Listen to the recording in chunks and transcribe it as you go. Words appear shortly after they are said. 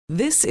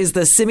This is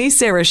the Simi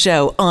Sara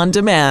Show on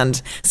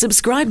demand.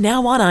 Subscribe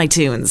now on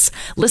iTunes.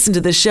 Listen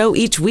to the show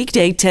each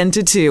weekday 10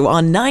 to 2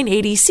 on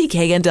 980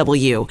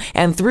 CKNW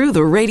and through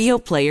the Radio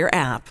Player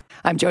app.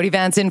 I'm Jody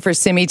Vance in for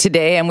Simi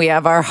today, and we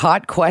have our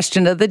hot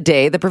question of the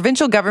day. The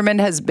provincial government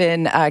has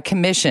been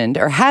commissioned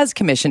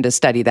a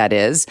study, that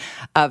is,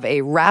 of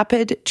a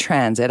rapid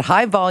transit,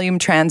 high-volume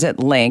transit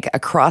link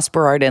across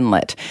Burrard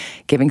Inlet,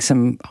 giving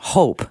some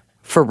hope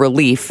for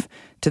relief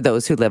to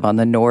those who live on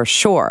the North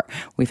Shore.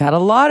 We've had a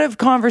lot of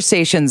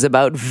conversations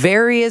about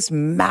various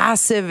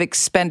massive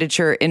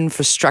expenditure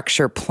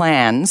infrastructure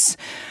plans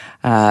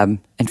and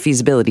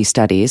feasibility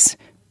studies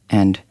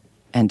and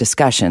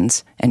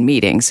discussions and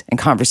meetings and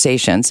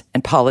conversations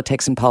and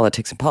politics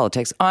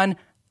on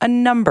a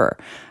number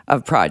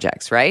of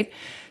projects, right?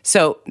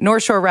 So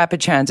North Shore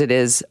Rapid Transit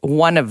is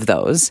one of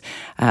those.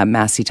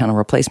 Massey Tunnel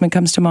replacement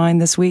comes to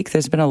mind this week.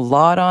 There's been a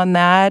lot on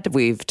that.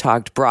 We've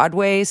talked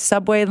Broadway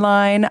subway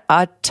line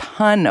a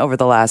ton over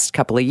the last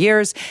couple of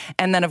years.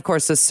 And then, of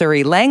course, the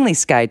Surrey-Langley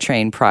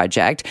SkyTrain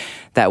project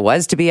that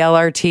was to be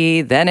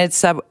LRT. Then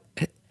it's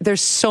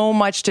there's so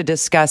much to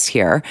discuss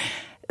here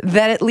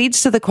that it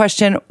leads to the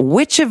question,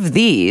 which of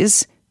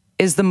these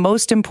is the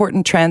most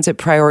important transit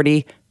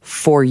priority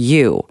for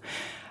you?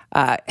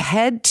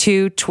 Head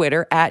to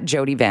Twitter at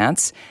Jody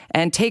Vance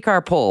and take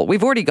our poll.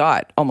 We've already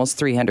got almost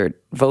 300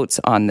 votes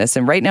on this.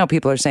 And right now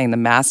people are saying the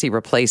Massey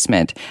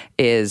replacement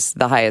is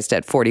the highest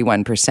at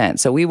 41%.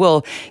 So we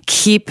will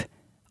keep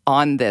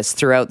on this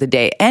throughout the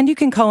day. And you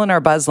can call in our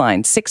buzz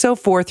line,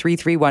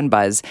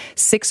 604-331-BUZZ,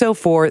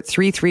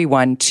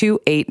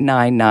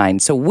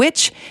 604-331-2899. So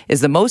which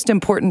is the most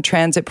important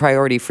transit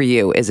priority for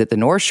you? Is it the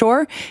North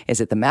Shore? Is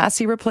it the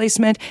Massey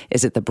replacement?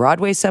 Is it the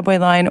Broadway subway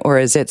line? Or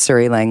is it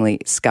Surrey-Langley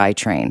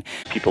SkyTrain?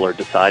 People are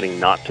deciding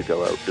not to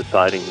go out,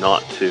 deciding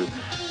not to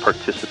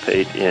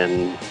participate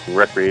in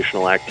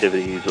recreational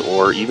activities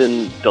or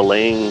even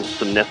delaying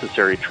some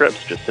necessary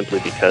trips just simply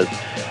because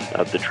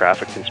of the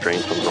traffic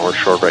constraints on the North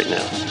Shore right now.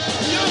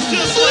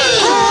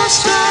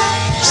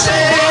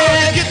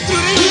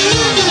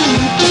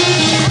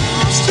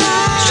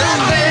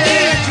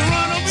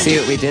 See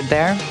what we did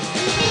there?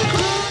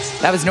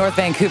 That was North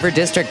Vancouver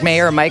District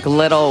Mayor Mike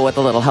Little with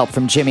a little help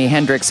from Jimi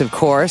Hendrix, of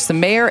course. The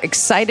mayor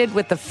excited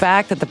with the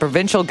fact that the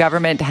provincial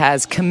government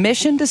has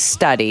commissioned a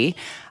study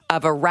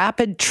of a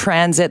rapid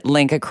transit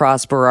link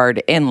across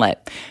Burrard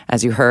Inlet.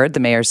 As you heard, the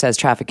mayor says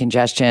traffic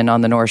congestion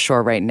on the North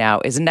Shore right now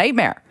is a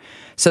nightmare.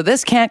 So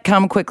this can't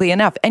come quickly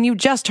enough. And you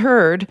just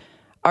heard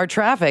our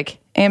traffic,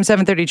 AM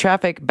 730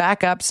 traffic,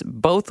 backups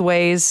both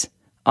ways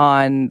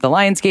on the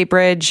Lionsgate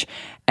Bridge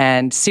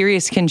and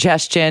serious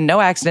congestion, no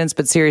accidents,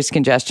 but serious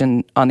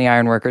congestion on the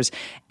Ironworkers.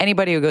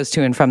 Anybody who goes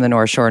to and from the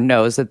North Shore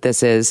knows that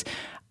this is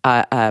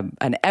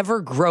an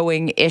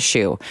ever-growing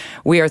issue.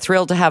 We are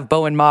thrilled to have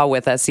Bowen Ma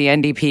with us, the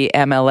NDP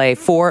MLA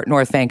for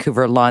North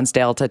Vancouver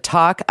Lonsdale, to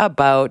talk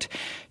about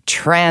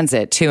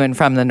transit to and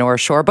from the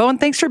North Shore. Bowen,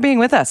 thanks for being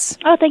with us.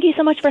 Oh, thank you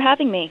so much for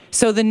having me.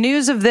 So the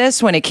news of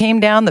this, when it came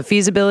down, the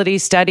feasibility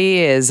study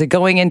is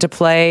going into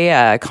play.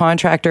 A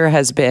contractor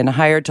has been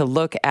hired to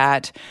look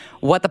at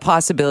what the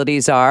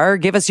possibilities are.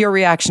 Give us your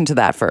reaction to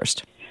that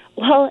first.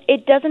 Well,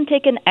 it doesn't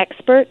take an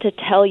expert to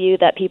tell you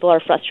that people are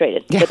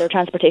frustrated with their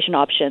transportation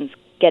options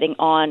getting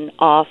on,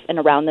 off, and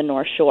around the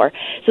North Shore.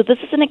 So this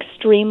is an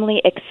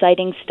extremely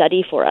exciting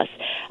study for us.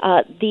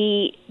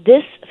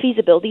 This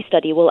feasibility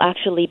study will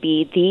actually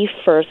be the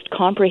first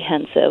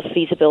comprehensive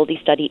feasibility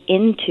study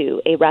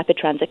into a rapid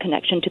transit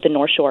connection to the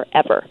North Shore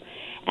ever.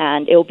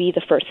 And it will be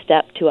the first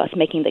step to us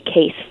making the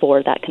case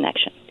for that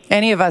connection.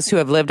 Any of us who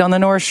have lived on the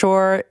North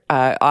Shore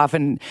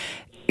often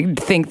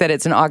think that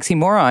it's an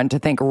oxymoron to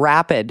think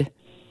rapid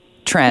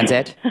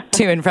transit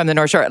to and from the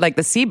North Shore, like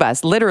the sea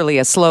bus, literally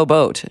a slow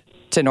boat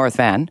to North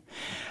Van,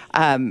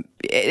 and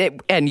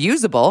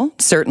usable,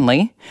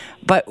 certainly.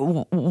 But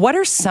what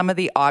are some of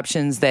the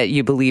options that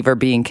you believe are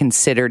being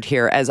considered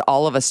here as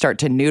all of us start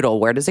to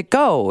noodle? Where does it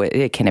go?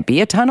 Can it be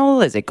a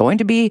tunnel? Is it going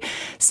to be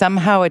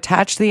somehow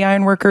attached to the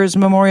Ironworkers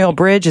Memorial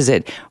Bridge? Is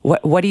it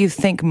what do you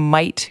think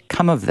might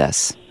come of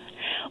this?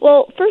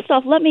 Well, first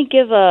off, let me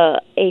give a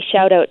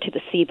shout-out to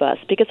the Sea Bus,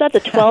 because that's a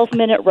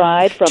 12-minute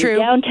ride from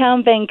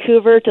downtown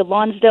Vancouver to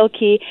Lonsdale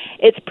Quay.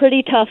 It's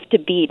pretty tough to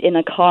beat in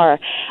a car.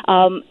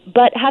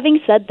 But having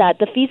said that,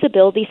 the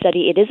feasibility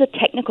study, it is a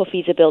technical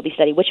feasibility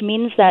study, which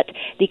means that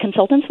the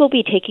consultants will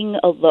be taking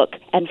a look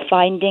and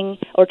finding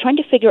or trying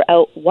to figure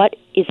out what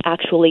is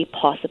actually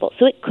possible.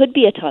 So it could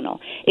be a tunnel.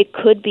 It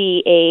could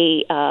be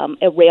a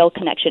rail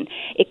connection.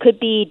 It could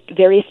be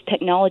various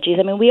technologies.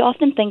 I mean, we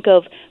often think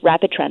of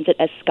rapid transit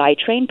as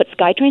SkyTrain, but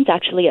SkyTrain's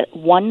actually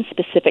one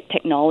specific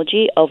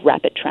technology of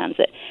rapid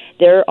transit.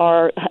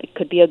 It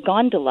could be a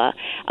gondola.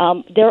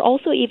 They're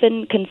also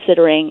even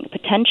considering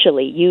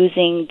potentially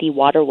using the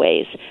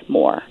waterways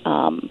more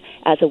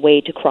as a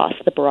way to cross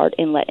the Burrard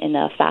Inlet in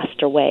a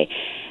faster way.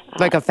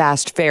 Like a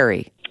fast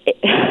ferry.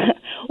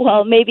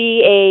 Well,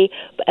 maybe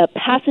a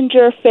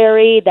passenger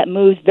ferry that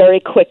moves very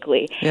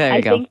quickly.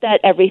 I think that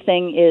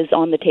everything is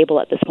on the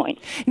table at this point.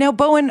 Now,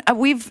 Bowen,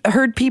 we've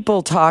heard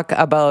people talk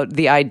about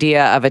the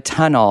idea of a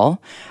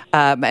tunnel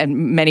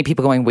and many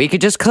people going, we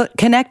could just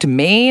connect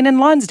Maine and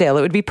Lonsdale.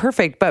 It would be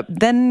perfect. But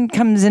then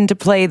comes into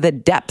play the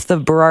depth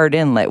of Burrard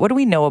Inlet. What do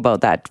we know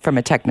about that from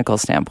a technical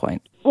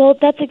standpoint? Well,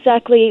 that's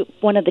exactly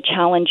one of the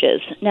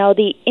challenges. Now,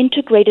 the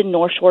Integrated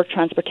North Shore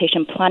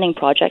Transportation Planning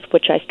Project,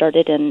 which I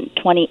started in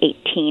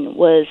 2018,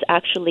 was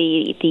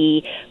actually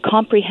the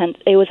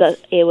It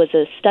was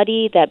a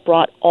study that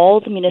brought all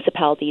the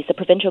municipalities, the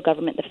provincial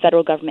government, the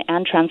federal government,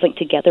 and TransLink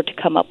together to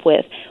come up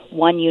with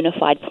one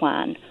unified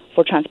plan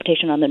for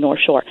transportation on the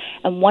North Shore.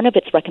 And one of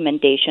its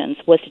recommendations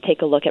was to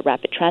take a look at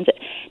rapid transit.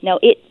 Now,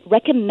 it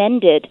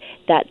recommended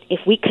that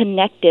if we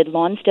connected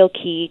Lonsdale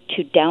Quay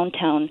to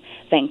downtown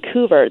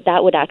Vancouver,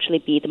 that would actually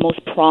be the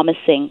most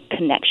promising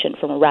connection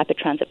from a rapid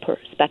transit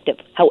perspective.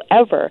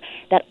 However,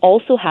 that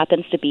also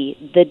happens to be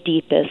the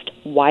deepest,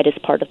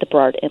 widest part of the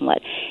Burrard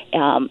Inlet,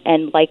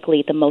 and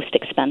likely the most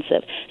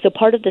expensive. So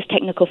part of this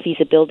technical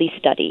feasibility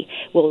study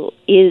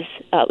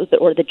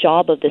the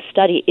job of this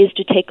study is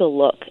to take a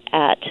look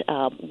at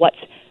what's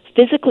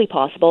physically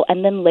possible,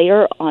 and then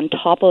layer on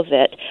top of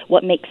it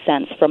what makes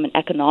sense from an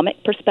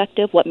economic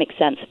perspective, what makes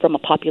sense from a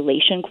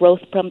population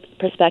growth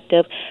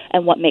perspective,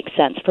 and what makes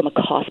sense from a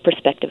cost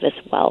perspective as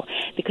well.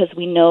 Because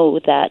we know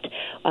that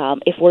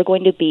if we're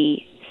going to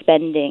be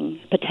spending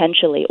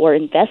potentially or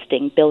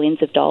investing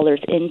billions of dollars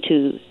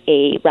into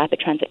a rapid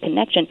transit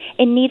connection,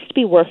 it needs to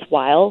be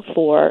worthwhile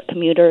for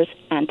commuters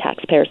and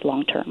taxpayers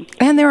long term.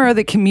 And there are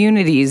the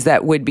communities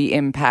that would be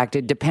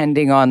impacted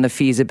depending on the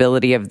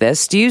feasibility of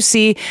this. Do you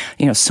see,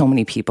 so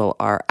many people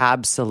are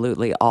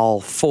absolutely all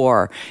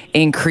for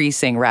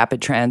increasing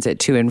rapid transit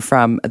to and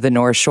from the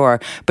North Shore,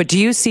 but do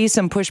you see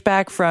some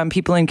pushback from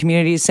people in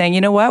communities saying,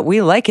 you know what,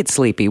 we like it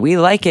sleepy, we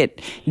like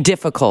it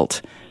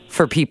difficult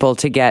for people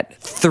to get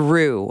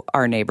through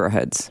our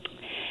neighborhoods?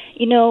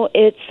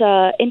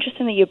 It's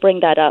interesting that you bring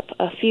that up.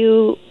 A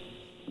few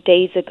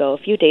days ago,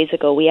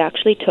 we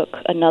actually took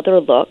another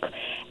look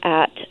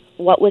at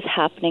what was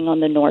happening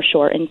on the North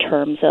Shore in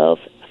terms of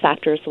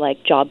factors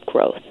like job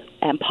growth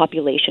and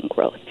population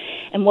growth.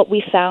 And what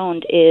we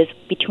found is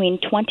between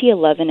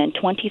 2011 and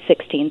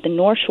 2016, the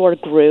North Shore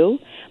grew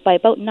by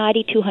about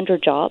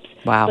 9,200 jobs.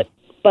 Wow.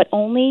 But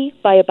only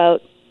by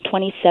about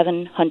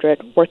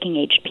 2,700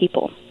 working-age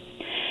people.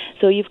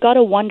 So you've got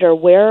to wonder,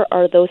 where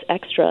are those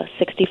extra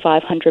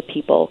 6,500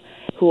 people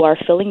who are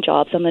filling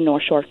jobs on the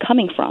North Shore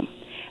coming from?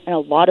 And a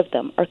lot of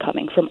them are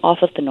coming from off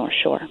of the North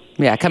Shore.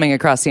 Yeah, coming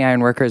across the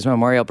Ironworkers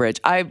Memorial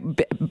Bridge. I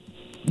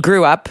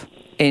grew up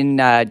in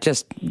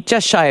just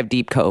shy of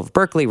Deep Cove,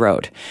 Berkeley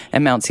Road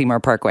and Mount Seymour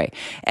Parkway.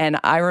 And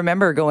I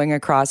remember going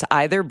across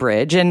either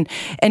bridge and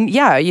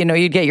yeah,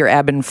 you'd get your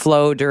ebb and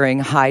flow during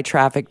high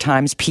traffic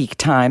times, peak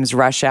times,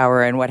 rush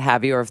hour and what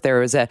have you, or if there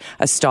was a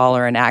stall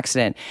or an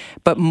accident.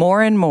 But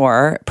more and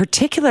more,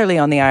 particularly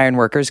on the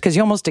Ironworkers, because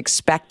you almost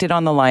expect it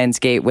on the Lions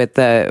Gate with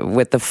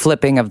the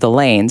flipping of the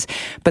lanes.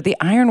 But the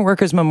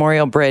Ironworkers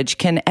Memorial Bridge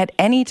can at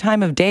any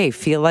time of day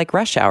feel like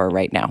rush hour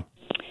right now.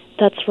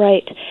 That's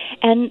right.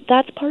 And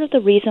that's part of the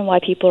reason why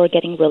people are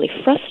getting really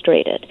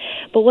frustrated.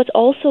 But what's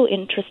also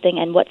interesting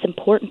and what's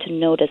important to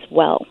note as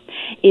well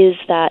is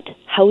that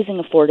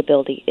housing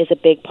affordability is a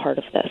big part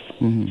of this.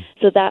 Mm-hmm.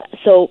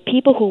 So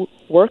people who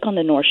work on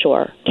the North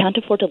Shore can't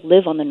afford to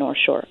live on the North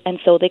Shore, and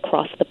so they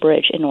cross the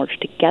bridge in order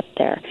to get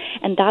there.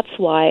 And that's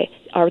why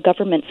our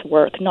government's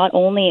work not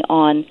only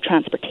on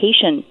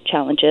transportation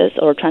challenges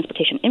or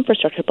transportation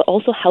infrastructure, but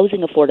also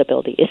housing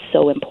affordability is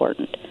so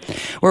important.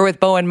 We're with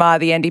Bowen Ma,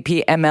 the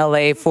NDP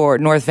MLA for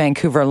North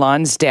Vancouver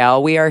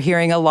Lonsdale. We are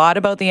hearing a lot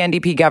about the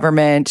NDP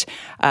government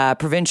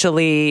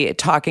provincially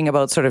talking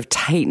about sort of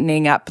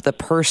tightening up the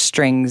purse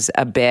strings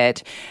a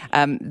bit,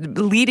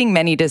 leading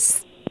many to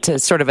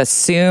sort of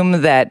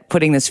assume that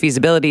putting this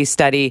feasibility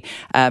study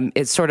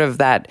is sort of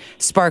that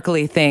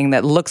sparkly thing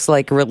that looks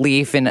like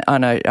relief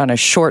on a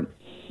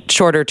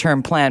shorter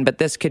term plan, but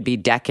this could be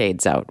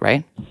decades out,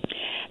 right?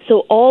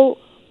 So all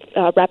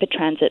rapid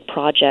transit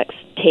projects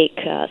take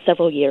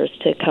several years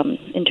to come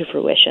into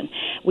fruition.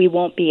 We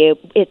won't be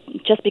able,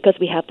 just because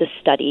we have this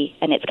study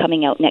and it's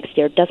coming out next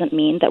year doesn't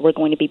mean that we're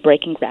going to be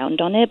breaking ground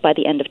on it by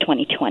the end of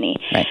 2020.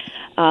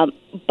 Right.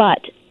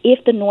 But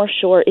if the North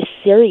Shore is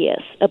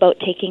serious about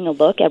taking a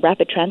look at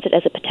rapid transit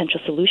as a potential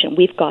solution,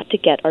 we've got to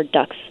get our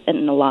ducks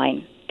in the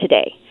line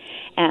today.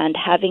 And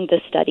having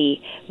this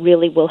study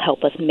really will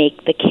help us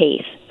make the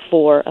case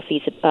for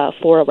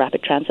a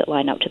rapid transit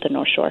line out to the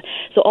North Shore.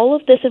 So all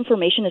of this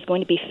information is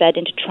going to be fed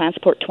into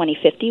Transport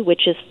 2050,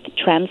 which is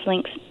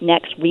TransLink's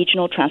next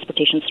regional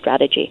transportation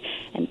strategy.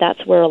 And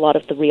that's where a lot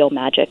of the real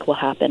magic will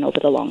happen over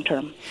the long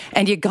term.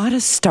 And you got to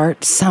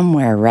start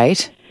somewhere,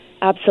 right?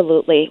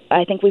 Absolutely.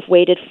 I think we've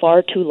waited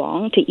far too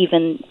long to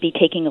even be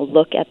taking a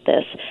look at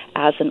this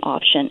as an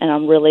option, and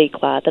I'm really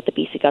glad that the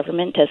BC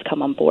government has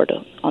come on board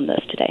on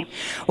this today.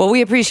 Well,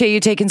 we appreciate you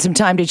taking some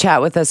time to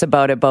chat with us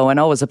about it, Bowen.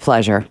 Always a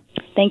pleasure.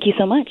 Thank you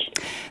so much.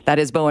 That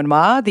is Bowen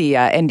Ma, the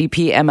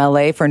NDP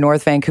MLA for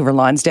North Vancouver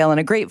Lonsdale, and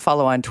a great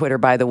follow on Twitter,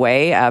 by the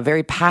way.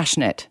 Very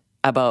passionate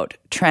about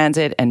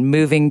transit and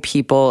moving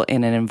people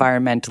in an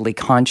environmentally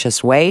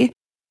conscious way.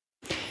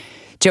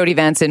 Jody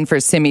Vance in for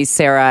Simi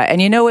Sara. And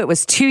it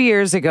was 2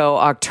 years ago,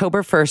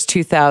 October 1st,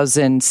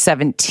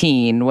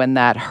 2017, when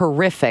that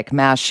horrific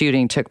mass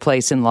shooting took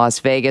place in Las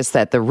Vegas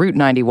at the Route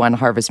 91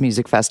 Harvest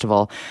Music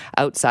Festival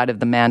outside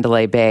of the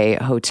Mandalay Bay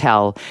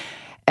Hotel.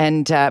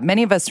 And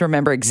many of us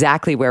remember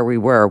exactly where we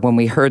were when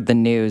we heard the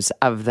news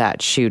of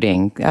that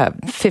shooting.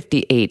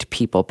 58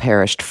 people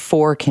perished,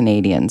 4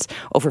 Canadians.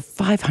 Over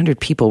 500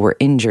 people were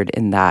injured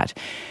in that.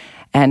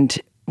 And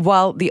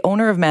while the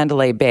owner of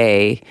Mandalay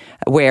Bay,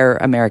 where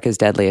America's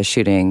deadliest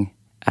shooting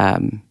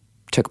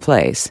took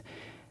place,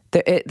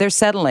 they're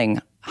settling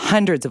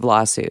hundreds of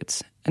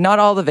lawsuits. Not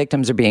all the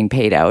victims are being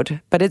paid out,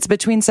 but it's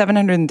between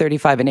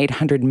 $735 and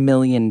 $800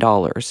 million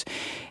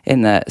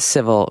in the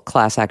civil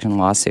class action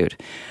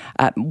lawsuit.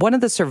 One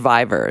of the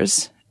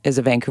survivors is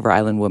a Vancouver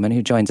Island woman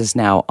who joins us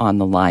now on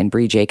the line.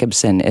 Bree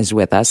Jacobson is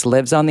with us,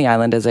 lives on the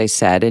island, as I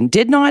said, and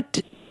did not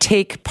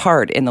take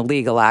part in the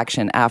legal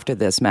action after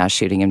this mass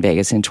shooting in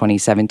Vegas in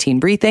 2017.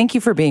 Bree, thank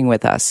you for being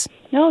with us.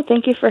 No,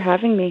 thank you for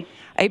having me.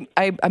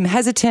 I'm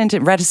hesitant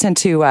and reticent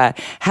to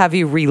have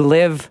you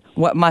relive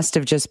what must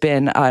have just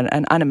been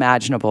an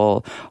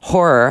unimaginable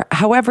horror.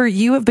 However,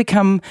 you have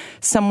become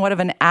somewhat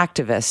of an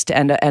activist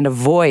and a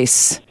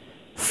voice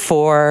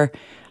for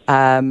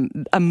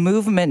a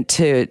movement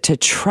to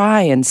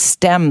try and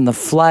stem the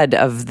flood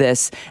of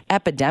this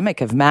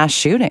epidemic of mass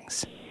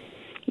shootings.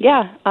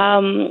 Yeah,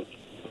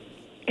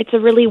 it's a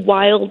really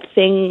wild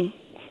thing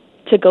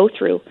to go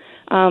through.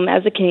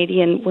 As a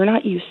Canadian, we're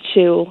not used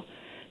to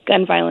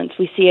gun violence.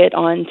 We see it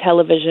on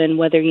television,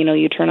 whether,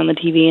 you turn on the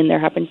TV and there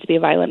happens to be a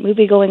violent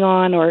movie going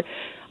on, or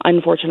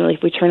unfortunately,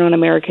 if we turn on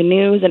American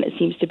news and it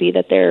seems to be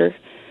that they're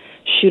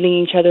shooting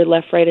each other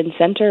left, right, and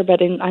center. But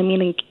in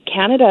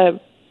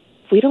Canada,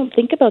 we don't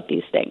think about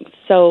these things.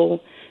 So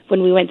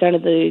when we went down to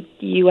the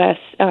U.S.,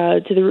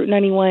 to the Route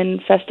 91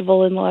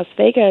 festival in Las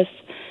Vegas,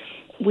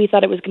 we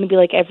thought it was going to be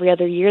like every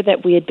other year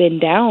that we had been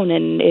down,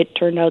 and it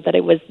turned out that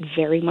it was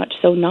very much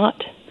so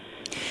not.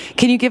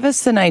 Can you give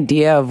us an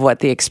idea of what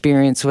the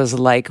experience was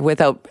like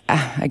without,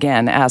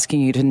 again,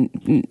 asking you to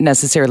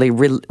necessarily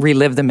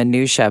relive the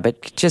minutia,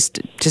 but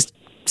just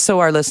so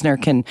our listener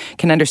can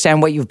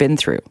understand what you've been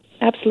through?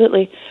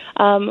 Absolutely.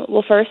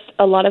 Well, first,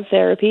 a lot of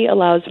therapy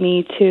allows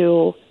me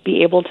to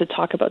be able to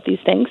talk about these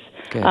things.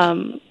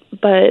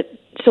 Good.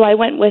 So I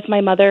went with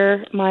my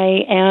mother, my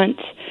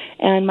aunt,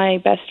 and my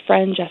best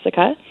friend,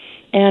 Jessica.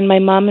 And my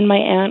mom and my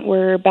aunt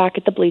were back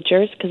at the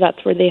bleachers because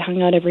that's where they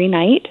hung out every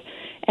night.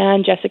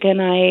 And Jessica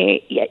and I,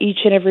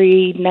 each and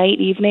every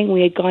night, evening,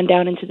 we had gone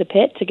down into the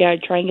pit to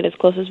try and get as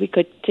close as we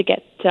could to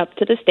get up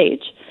to the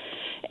stage.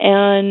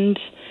 And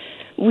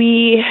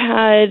we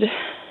had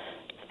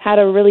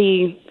a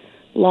really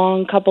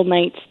long couple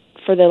nights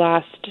for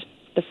the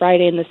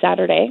Friday and the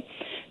Saturday.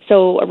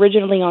 So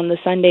originally on the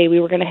Sunday, we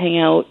were going to hang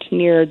out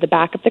near the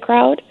back of the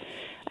crowd.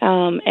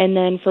 And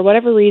then for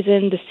whatever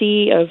reason, the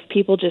sea of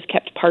people just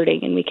kept parting,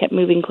 and we kept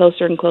moving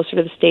closer and closer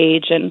to the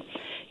stage. And,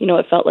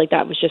 it felt like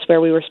that was just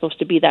where we were supposed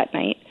to be that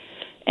night.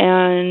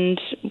 And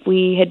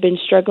we had been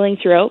struggling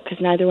throughout because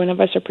neither one of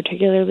us are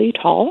particularly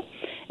tall,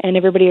 and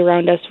everybody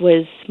around us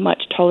was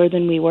much taller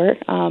than we were.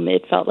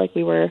 It felt like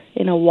we were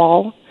in a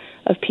wall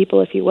of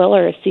people, if you will,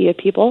 or a sea of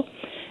people.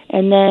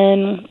 And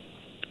then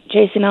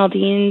Jason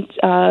Aldean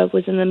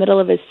was in the middle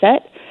of his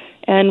set,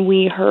 and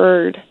we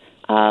heard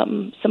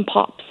some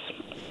pops.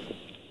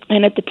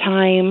 And at the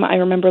time, I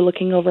remember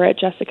looking over at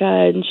Jessica,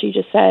 and she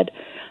just said,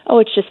 "Oh,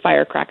 it's just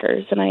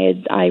firecrackers." And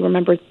I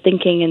remember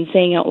thinking and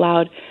saying out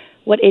loud,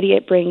 what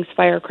idiot brings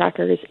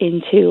firecrackers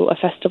into a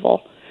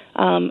festival?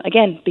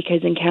 Again,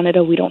 because in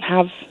Canada, we don't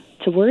have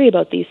to worry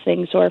about these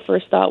things. So our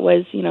first thought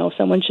was,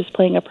 someone's just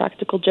playing a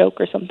practical joke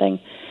or something.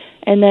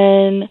 And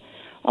then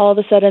all of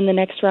a sudden, the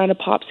next round of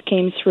pops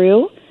came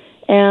through,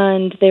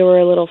 and they were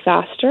a little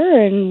faster,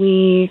 and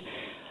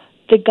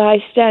the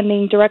guy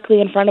standing directly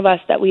in front of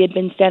us that we had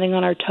been standing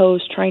on our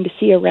toes trying to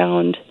see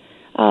around,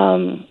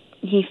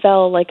 he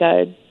fell like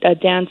a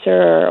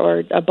dancer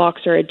or a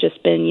boxer had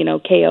just been,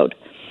 KO'd.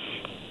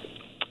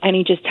 And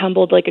he just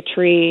tumbled like a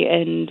tree.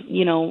 And,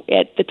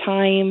 at the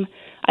time,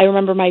 I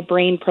remember my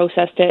brain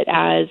processed it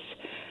as,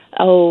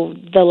 oh,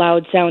 the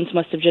loud sounds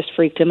must have just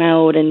freaked him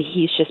out and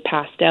he's just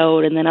passed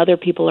out. And then other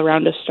people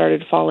around us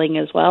started falling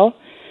as well.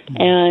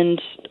 Mm-hmm.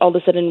 And all of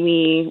a sudden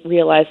we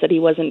realized that he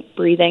wasn't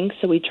breathing.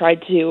 So we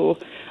tried to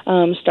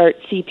start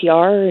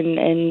CPR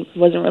and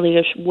wasn't really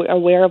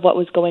aware of what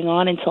was going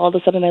on until all of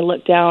a sudden I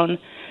looked down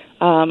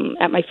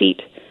at my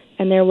feet,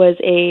 and there was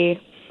a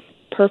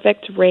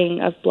perfect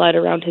ring of blood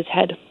around his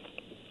head.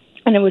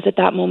 And it was at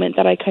that moment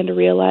that I kind of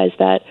realized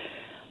that,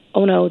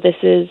 oh no, this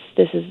is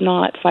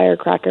not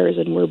firecrackers,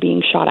 and we're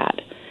being shot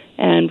at.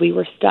 And we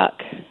were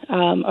stuck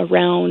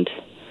around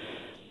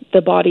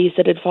the bodies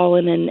that had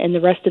fallen and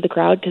the rest of the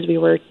crowd, because we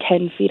were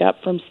 10 feet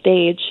up from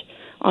stage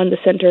on the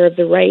center of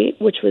the right,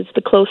 which was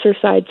the closer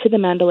side to the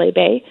Mandalay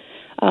Bay.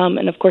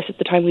 And of course, at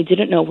the time, we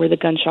didn't know where the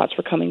gunshots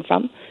were coming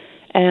from.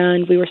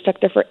 And we were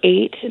stuck there for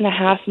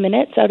 8.5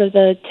 minutes out of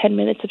the 10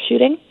 minutes of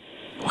shooting.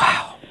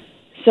 Wow.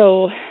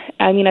 So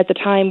I mean, at the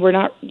time,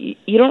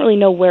 you don't really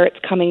know where it's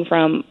coming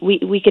from.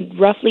 We could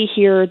roughly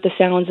hear the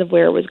sounds of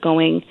where it was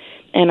going,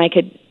 and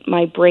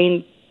my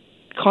brain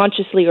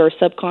consciously or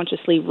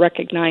subconsciously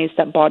recognized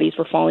that bodies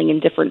were falling in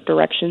different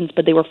directions,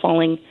 but they weren't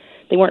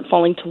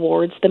falling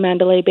towards the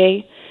Mandalay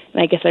Bay.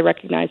 And I guess I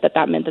recognized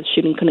that meant that the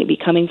shooting couldn't be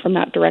coming from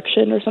that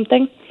direction or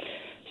something.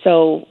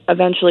 So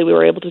eventually we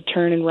were able to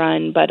turn and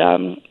run, but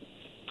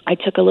I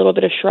took a little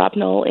bit of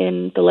shrapnel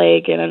in the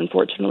leg, and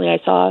unfortunately I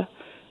saw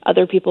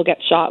other people get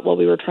shot while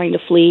we were trying to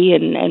flee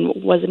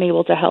and wasn't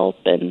able to help.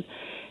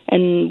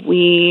 And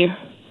we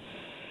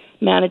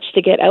managed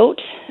to get out,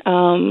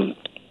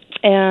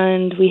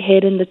 and we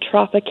hid in the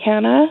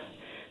Tropicana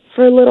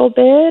for a little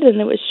bit,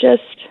 and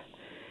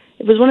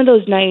it was one of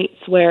those nights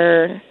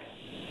where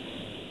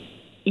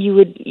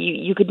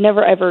you could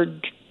never ever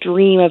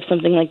dream of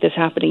something like this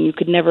happening. You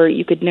could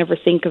never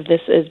think of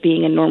this as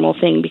being a normal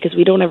thing, because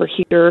we don't ever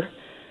hear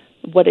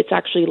what it's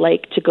actually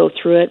like to go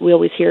through it. We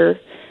always hear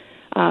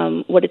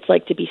what it's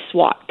like to be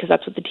SWAT, because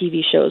that's what the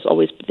TV shows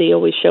they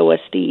always show us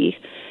the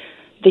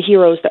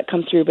heroes that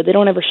come through, but they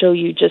don't ever show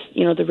you just,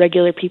 the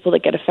regular people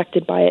that get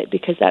affected by it,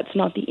 because that's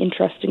not the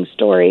interesting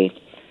story.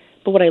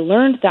 But what I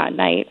learned that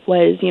night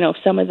was,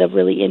 some of the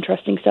really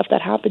interesting stuff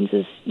that happens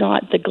is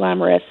not the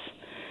glamorous,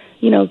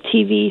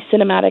 TV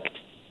cinematic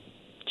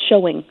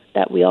showing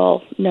that we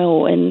all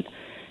know and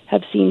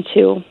have seen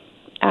to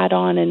add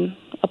on and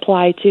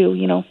apply to,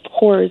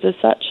 horrors as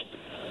such.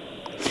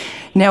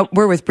 Now,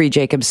 we're with Bree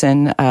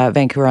Jacobson,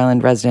 Vancouver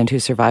Island resident who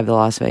survived the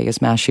Las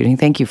Vegas mass shooting.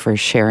 Thank you for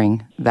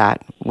sharing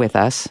that with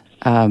us.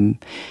 I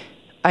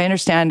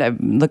understand,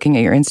 I'm looking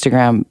at your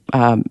Instagram,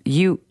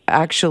 you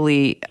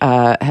actually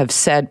have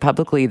said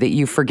publicly that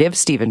you forgive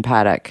Stephen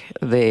Paddock,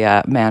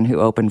 the man who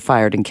opened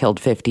fire and killed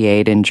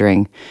 58,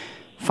 injuring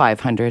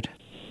 500.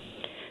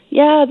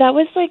 Yeah, that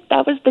was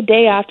the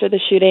day after the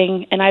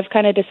shooting, and I've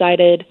kind of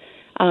decided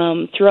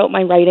throughout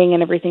my writing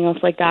and everything else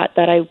like that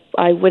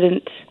I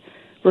wouldn't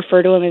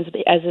refer to him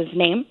as his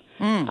name.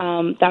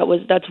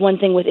 That's one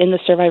thing within the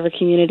survivor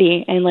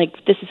community, and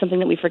this is something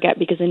that we forget,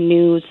 because in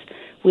news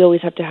we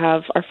always have to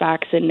have our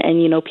facts, and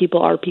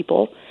people are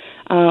people.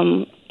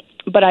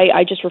 But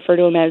I just refer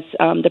to him as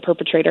the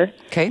perpetrator.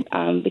 Okay.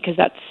 Because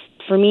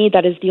for me,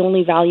 that is the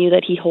only value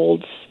that he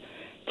holds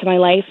to my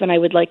life, and I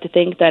would like to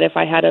think that if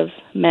I had have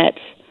met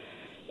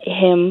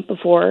him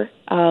before,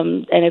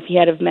 and if he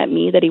had have met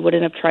me, that he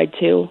wouldn't have tried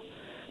to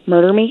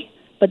murder me.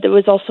 But there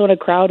was also in a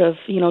crowd of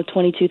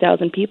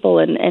 22,000 people,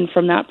 and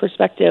from that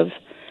perspective,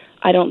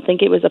 I don't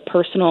think it was a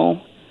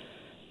personal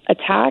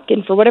attack.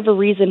 And for whatever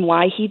reason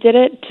why he did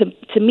it,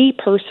 to me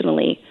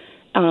personally,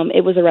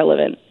 it was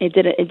irrelevant.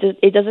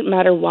 It doesn't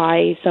matter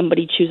why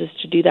somebody chooses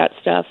to do that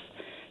stuff.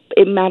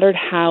 It mattered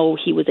how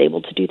he was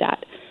able to do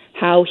that,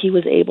 how he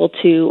was able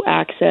to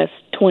access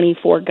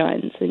 24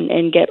 guns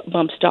and get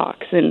bump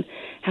stocks and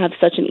have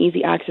such an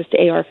easy access to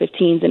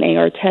AR-15s and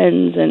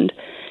AR-10s,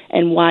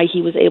 and why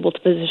he was able to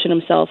position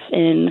himself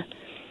in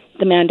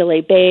the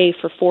Mandalay Bay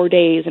for 4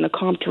 days in a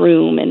comped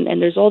room.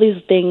 And there's all these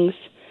things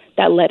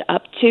that led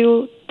up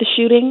to the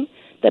shooting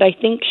that I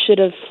think should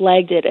have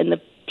flagged it, and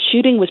the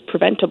shooting was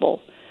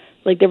preventable.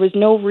 There was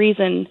no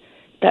reason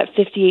that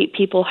 58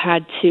 people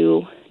had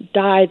to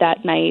die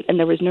that night, and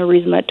there was no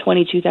reason that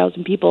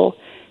 22,000 people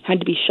had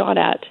to be shot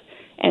at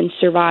and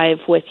survive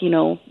with,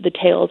 the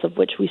tales of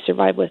which we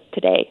survive with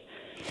today.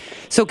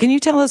 So can you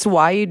tell us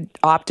why you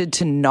opted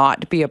to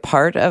not be a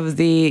part of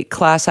the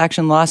class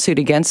action lawsuit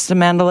against the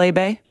Mandalay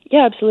Bay?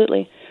 Yeah,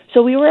 absolutely.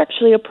 So we were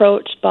actually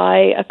approached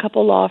by a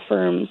couple law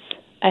firms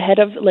ahead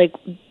of,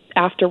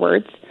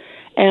 afterwards,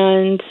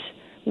 and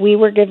we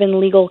were given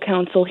legal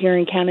counsel here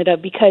in Canada,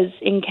 because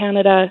in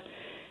Canada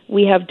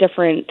we have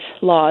different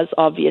laws,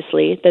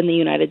 obviously, than the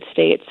United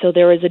States. So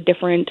there is a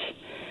different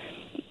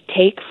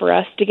take for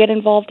us to get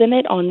involved in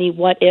it on the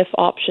what-if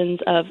options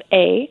of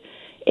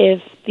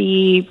if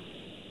the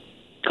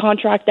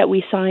contract that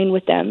we sign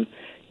with them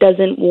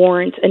doesn't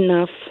warrant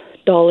enough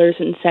dollars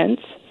and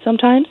cents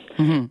sometimes,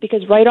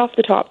 because right off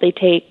the top they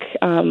take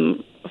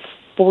 40%,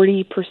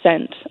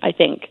 I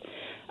think,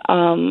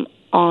 on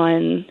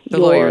the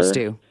lawyers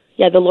do.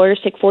 Yeah, the lawyers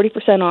take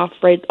 40% off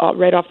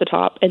right off the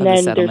top, and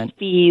then there's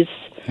fees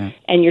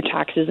and your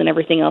taxes and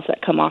everything else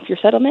that come off your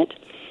settlement.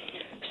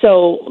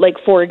 So,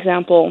 for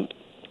example,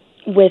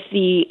 with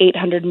the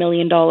 $800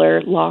 million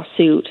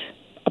lawsuit,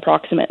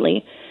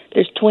 approximately,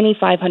 there's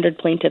 2,500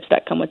 plaintiffs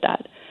that come with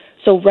that.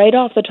 So right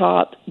off the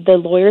top, the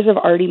lawyers have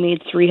already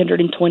made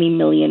 $320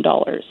 million.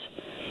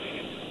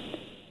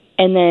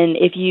 And then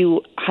if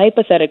you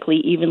hypothetically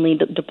evenly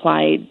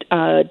divided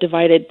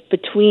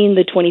between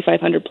the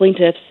 2,500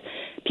 plaintiffs,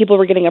 people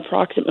were getting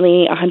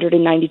approximately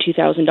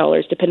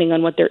 $192,000, depending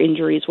on what their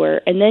injuries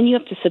were. And then you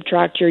have to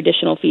subtract your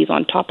additional fees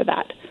on top of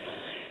that.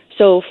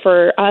 So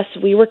for us,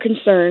 we were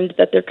concerned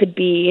that there could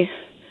be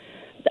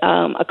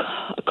a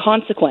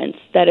consequence,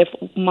 that if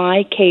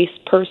my case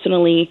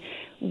personally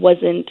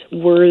wasn't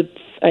worth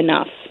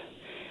enough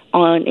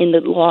in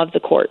the law of the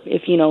court,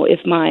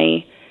 if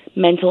my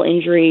mental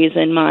injuries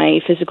and my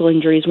physical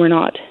injuries were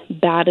not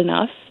bad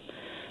enough,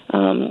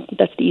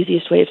 that's the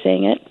easiest way of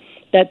saying it,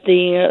 that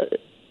the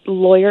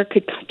lawyer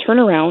could turn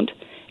around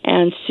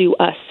and sue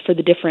us for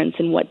the difference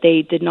in what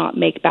they did not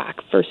make back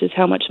versus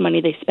how much money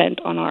they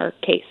spent on our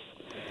case.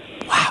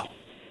 Wow.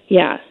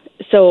 Yeah.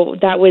 So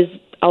that was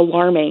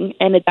alarming.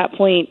 And at that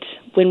point,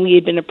 when we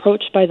had been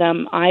approached by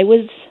them, I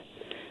was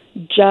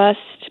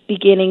just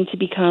beginning to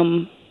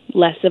become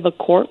less of a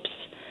corpse.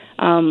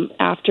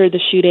 After the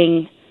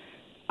shooting,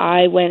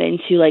 I went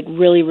into like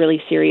really,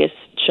 really serious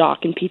shock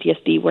and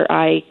PTSD where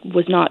I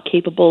was not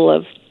capable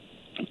of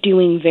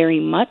doing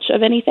very much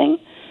of anything.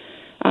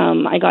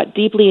 I got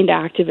deeply into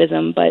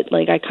activism, but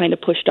like I kind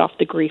of pushed off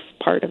the grief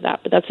part of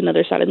that. But that's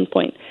another side of the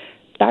point.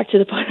 Back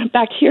to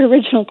your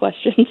original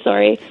question.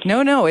 Sorry.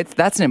 No,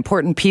 that's an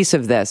important piece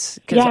of this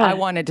because I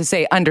wanted to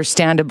say,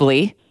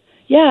 understandably.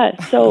 Yeah.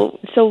 So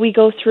we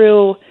go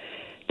through.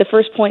 The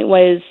first point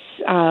was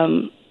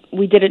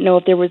we didn't know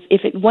if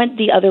it went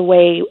the other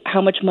way,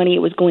 how much money it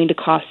was going to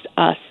cost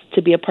us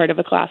to be a part of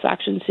a class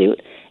action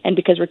suit. And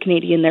because we're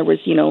Canadian, there was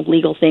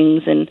legal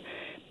things and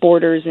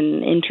borders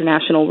and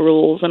international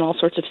rules and all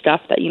sorts of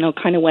stuff that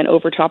kind of went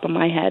over top of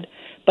my head.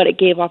 But it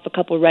gave off a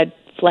couple red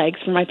flags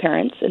for my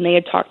parents, and they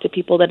had talked to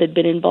people that had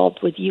been involved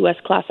with U.S.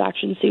 class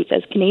action suits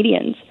as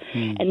Canadians,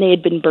 and they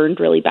had been burned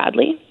really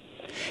badly.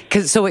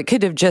 So it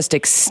could have just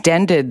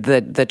extended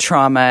the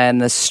trauma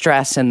and the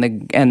stress and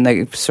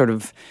the sort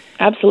of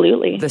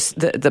absolutely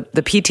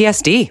the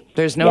PTSD.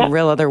 There's no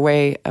real other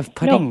way of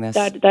putting this.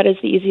 That is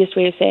the easiest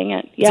way of saying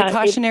it. Yeah, it's a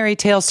cautionary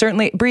tale,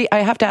 certainly. Bree, I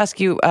have to ask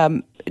you.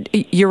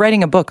 You're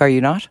writing a book, are you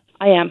not?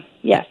 I am.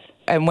 Yes.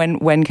 And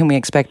when can we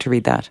expect to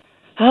read that?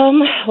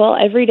 Well,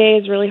 every day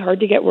is really hard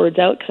to get words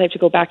out because I have to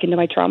go back into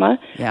my trauma.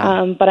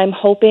 Yeah. But I'm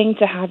hoping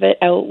to have it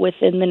out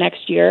within the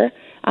next year.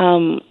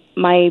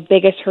 My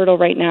biggest hurdle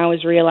right now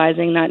is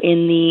realizing that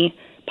in the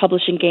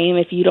publishing game,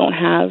 you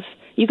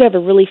could have a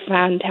really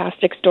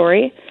fantastic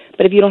story,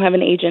 but if you don't have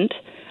an agent,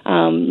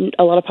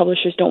 a lot of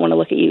publishers don't want to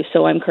look at you.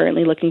 So I'm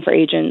currently looking for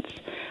agents.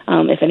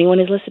 If anyone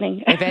is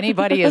listening. If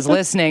anybody is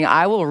listening,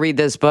 I will read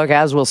this book,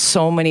 as will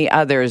so many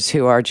others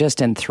who are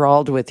just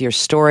enthralled with your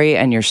story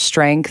and your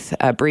strength.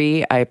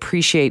 Bree, I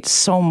appreciate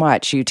so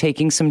much you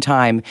taking some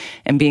time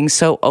and being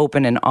so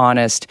open and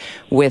honest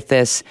with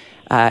this,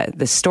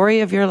 the story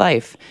of your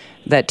life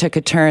that took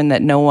a turn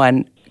that no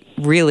one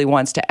really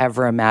wants to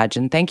ever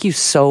imagine. Thank you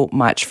so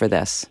much for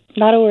this.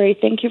 Not a worry.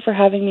 Thank you for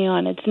having me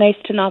on. It's nice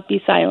to not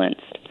be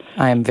silenced.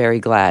 I am very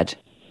glad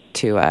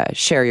to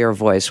share your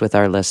voice with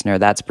our listener.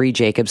 That's Bree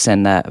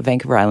Jacobson, the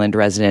Vancouver Island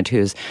resident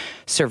who's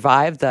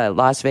survived the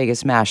Las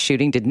Vegas mass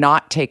shooting, did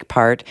not take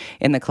part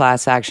in the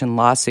class action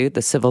lawsuit,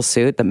 the civil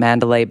suit that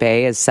Mandalay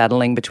Bay is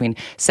settling between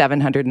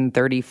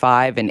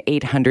 $735 and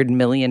 $800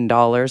 million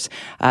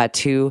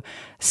to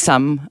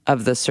some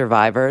of the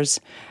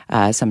survivors,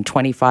 some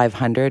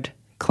 2,500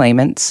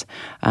 claimants.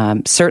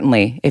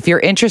 Certainly, if you're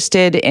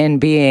interested in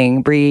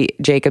being Bree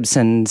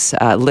Jacobson's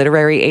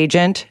literary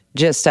agent,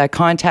 just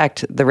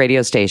contact the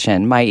radio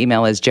station. My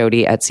email is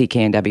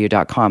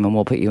jody@cknw.com, and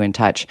we'll put you in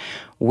touch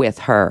with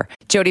her.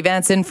 Jody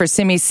Vanson for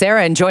Simi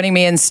Sara, and joining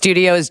me in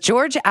studio is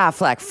George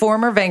Affleck,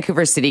 former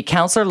Vancouver City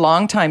Councillor,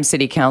 longtime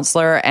City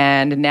Councillor,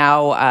 and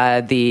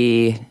now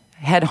the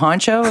head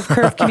honcho of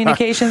Curve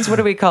Communications. What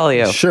do we call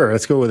you? Sure,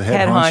 let's go with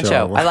head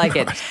honcho. I like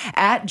it.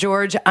 At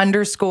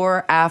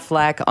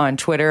George_Affleck on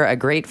Twitter. A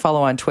great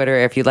follow on Twitter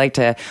if you'd like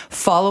to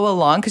follow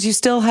along, because you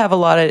still have a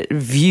lot of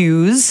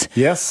views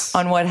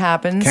on what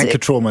happens. Can't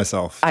control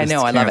myself. I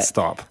know, I love it.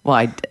 Stop.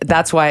 Well,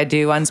 that's why I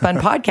do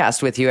Unspun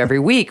Podcast with you every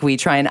week. We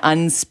try and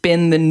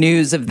unspin the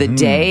news of the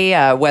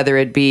day, whether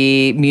it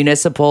be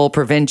municipal,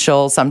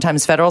 provincial,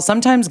 sometimes federal,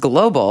 sometimes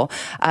global.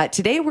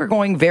 Today we're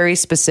going very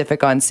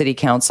specific on City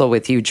Council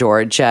with you, George.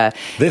 I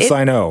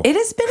know. It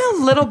has been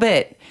a little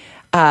bit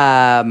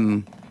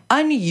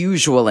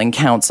unusual in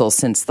council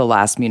since the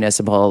last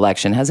municipal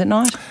election, has it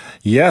not?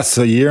 Yes,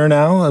 a year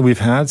now we've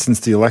had since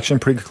the election,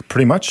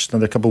 pretty much,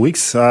 another couple of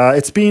weeks.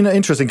 It's been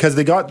interesting because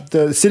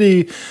the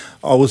city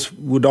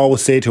would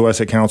always say to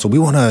us at council, we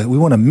want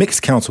a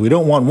mixed council. We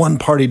don't want one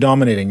party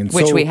dominating. And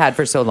which we had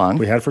for so long.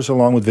 We had for so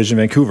long with Vision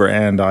Vancouver,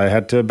 and I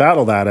had to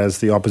battle that as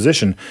the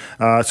opposition.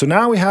 So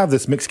now we have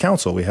this mixed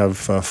council. We have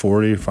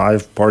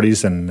 45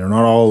 parties, and they're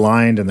not all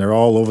aligned, and they're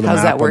all over the map.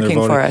 How's that working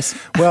for us?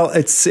 Well,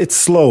 it's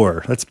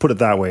slower. Let's put it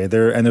that way.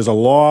 There's a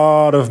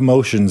lot of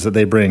motions that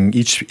they bring.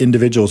 Each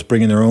individual is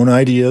bringing their own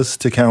ideas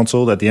to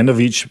council. At the end of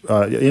each,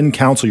 in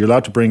council, you're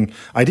allowed to bring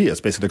ideas.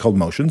 Basically, they're called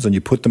motions, and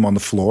you put them on the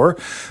floor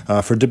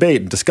for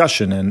debate and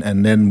discussion.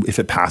 And then if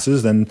it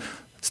passes, then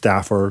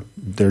staff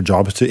their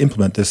job is to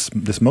implement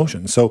this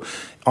motion. So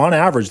on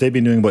average, they've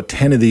been doing about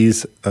 10 of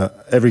these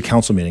every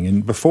council meeting.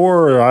 And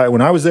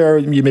when I was there,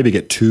 you maybe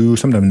get 2,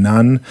 sometimes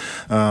none.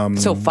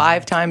 So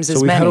 5 times as many.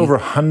 So we've had over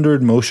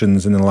 100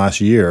 motions in the last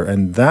year.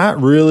 And that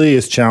really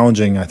is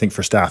challenging, I think,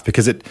 for staff.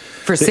 Because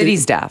city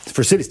staff.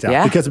 For city staff.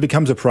 Yeah. Because it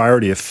becomes a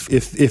priority. If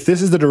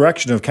this is the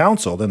direction of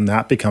council, then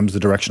that becomes the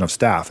direction of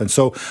staff. And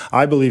so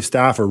I believe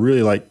staff are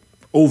really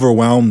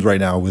overwhelmed right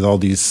now with all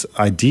these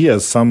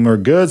ideas. Some are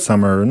good,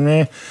 some are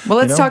meh. Well,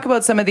 let's talk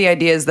about some of the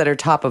ideas that are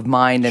top of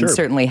mind and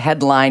certainly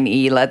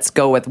headline-y. Let's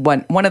go with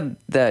one of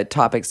the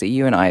topics that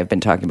you and I have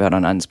been talking about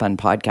on Unspun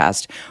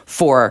Podcast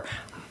for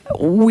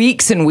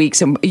weeks and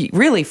weeks, and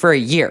really for a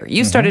year.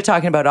 You started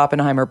talking about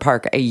Oppenheimer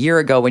Park a year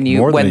ago when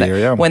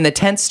the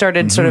tents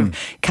started sort of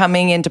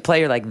coming into play.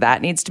 You're like,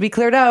 that needs to be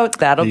cleared out.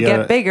 That'll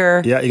get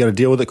bigger. Yeah, you got to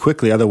deal with it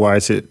quickly,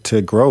 otherwise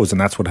it grows,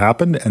 and that's what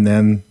happened. And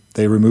then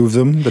they removed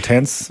them, the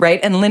tents. Right,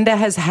 and Linda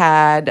has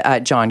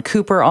had John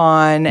Cooper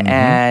on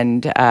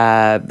and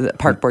the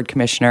Park Board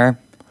Commissioner.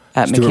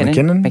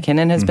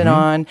 McKinnon has been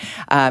on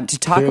to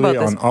talk Clearly about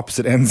this. on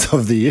opposite ends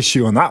of the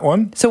issue on that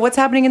one. So what's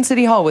happening in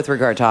City Hall with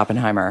regard to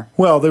Oppenheimer?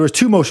 Well, there were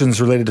two motions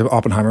related to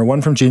Oppenheimer.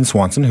 One from Jean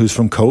Swanson, who's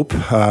from COPE,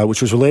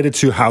 which was related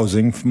to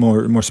housing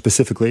more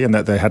specifically, and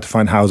that they had to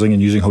find housing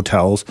and using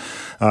hotels.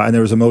 And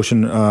there was a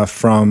motion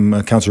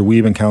from Councillor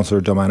Wiebe and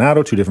Councillor Del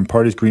Manato, two different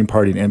parties, Green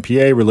Party and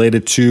NPA,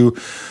 related to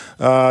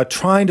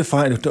trying to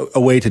find a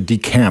way to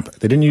decamp.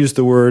 They didn't use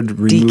the word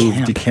remove,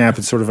 decamp.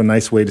 It's sort of a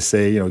nice way to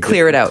say,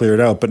 clear it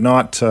out, but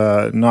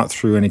not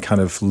through any kind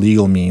of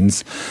legal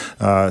means.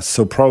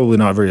 So probably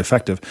not very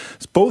effective.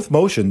 Both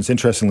motions,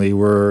 interestingly,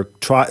 were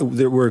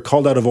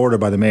called out of order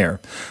by the mayor.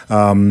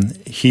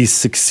 He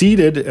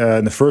succeeded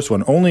in the first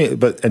one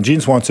and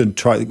Jean Swanson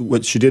tried.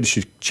 What she did,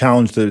 she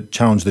challenged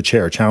the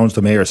chair, challenged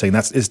the mayor, saying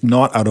it's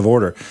not out of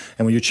order.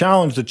 And when you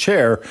challenge the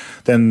chair,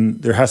 then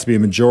there has to be a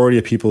majority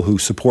of people who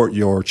support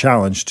your challenge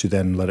to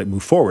then let it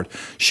move forward.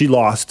 She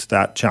lost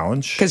that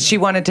challenge because she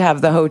wanted to have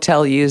the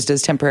hotel used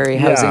as temporary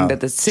housing that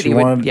the city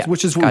would,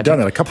 which is we've done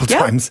that a couple of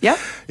times. Yeah,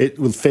 it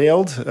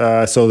failed.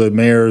 So the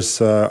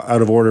mayor's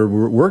out of order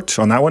worked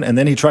on that one, and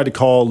then he tried to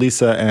call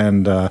Lisa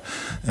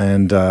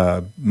and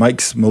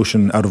Mike's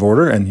motion out of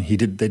order, and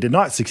they did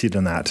not succeed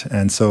in that,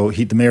 and so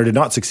the mayor did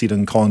not succeed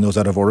in calling those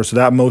out of order. So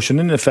that motion,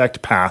 in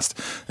effect, passed.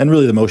 And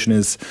really, the motion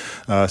is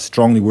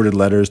strongly worded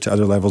letters to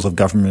other levels of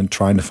government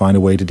trying to find a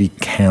way to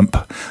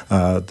decamp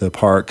the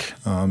park.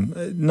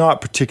 Not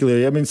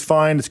particularly, it's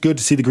fine. It's good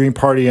to see the Green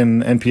Party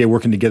and NPA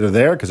working together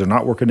there because they're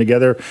not working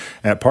together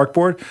at Park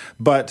Board.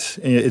 But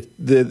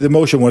the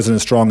motion wasn't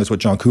as strong as what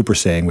John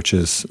Cooper's saying, which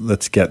is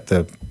let's get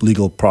the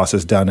legal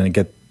process done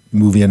and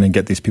move in and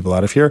get these people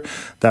out of here.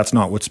 That's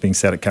not what's being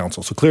said at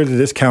council. So clearly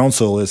this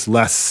council is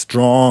less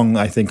strong,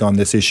 I think, on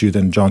this issue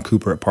than John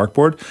Cooper at Park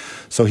Board.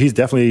 So he and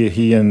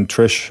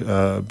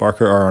Trish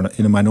Barker are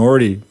in a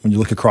minority when you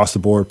look across the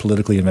board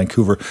politically in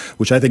Vancouver,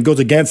 which I think goes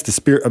against the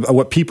spirit of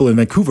what people in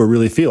Vancouver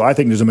really feel. I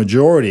think there's a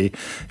majority.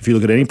 If you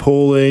look at any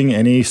polling,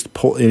 any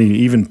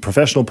even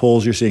professional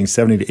polls, you're seeing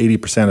 70 to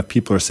 80% of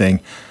people are saying,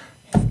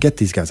 get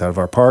these guys out of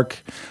our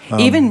park.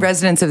 Even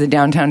residents of the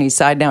downtown east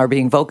side now are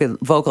being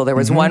vocal. There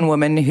was one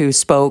woman who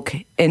spoke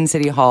in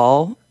City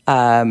Hall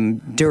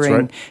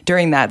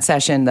during that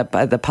session,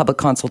 the public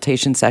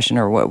consultation session,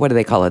 or what do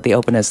they call it? The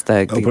openness, it's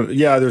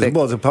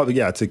a public,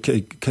 it's a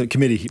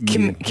committee.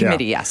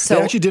 Committee, yes. So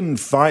they actually didn't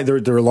find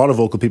there were a lot of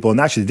vocal people, and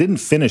actually they didn't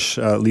finish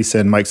Lisa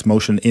and Mike's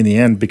motion in the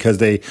end because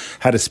they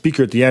had a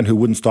speaker at the end who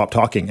wouldn't stop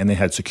talking, and they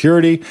had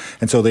security,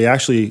 and so they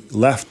actually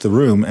left the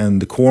room,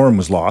 and the quorum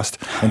was lost,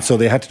 and so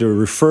they had to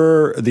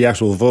refer the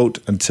actual vote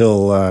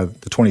until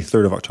the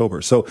 23rd of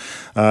October. So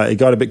it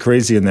got a bit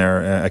crazy in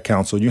there at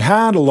council. You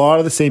had a lot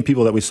of the same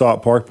people that we saw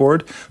at Park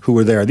Board who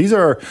were there. These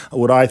are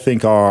what I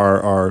think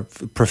are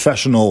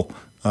professional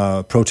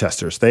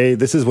protesters.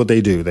 This is what they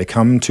do. They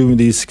come to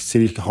these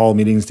City Hall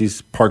meetings,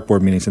 these Park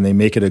Board meetings, and they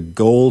make it a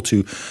goal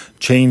to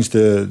change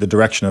the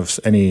direction of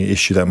any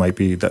issue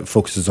that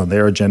focuses on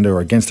their agenda or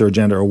against their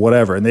agenda or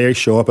whatever. And they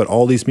show up at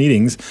all these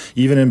meetings,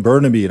 even in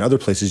Burnaby and other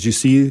places. You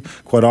see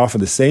quite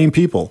often the same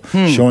people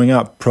showing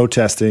up,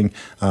 protesting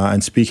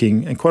and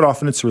speaking, and quite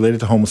often it's related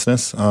to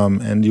homelessness.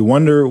 And you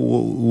wonder,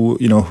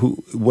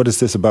 what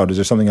is this about? Is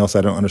there something else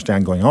I don't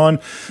understand going on?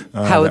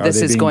 How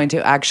this is going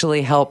to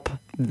actually help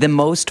the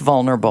most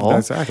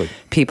vulnerable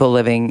people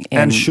living in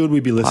And should we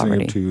be listening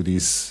poverty. To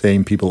these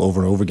same people over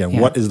and over again?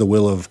 Yeah. What is the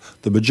will of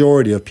the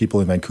majority of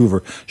people in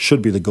Vancouver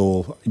should be the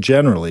goal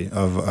generally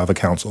of a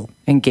council?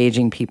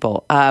 Engaging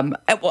people. And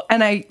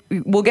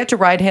we'll get to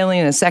ride hailing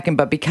in a second,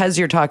 but because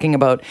you're talking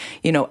about,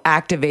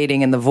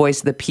 activating and the voice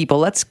of the people,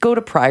 let's go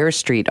to Prior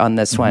Street on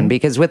this one,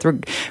 because with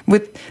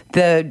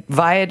the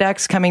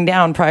viaducts coming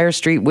down, Prior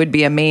Street would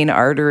be a main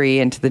artery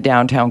into the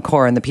downtown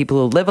core, and the people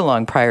who live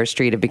along Prior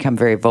Street have become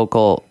very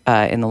vocal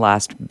in the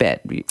last bit.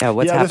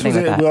 What's happening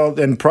with that? Well,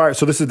 and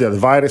so this is the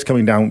viaducts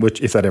coming down,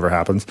 which if that ever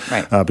happens,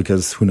 right.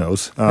 Because who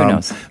knows? Who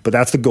knows? But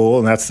that's the goal,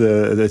 and that's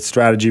the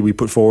strategy we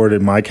put forward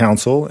in my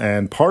council.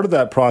 And part of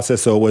that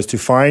process, though, was to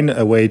find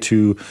a way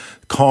to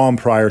calm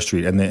Prior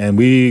Street. And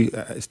we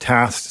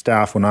tasked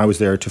staff when I was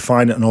there to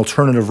find an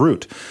alternative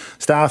route.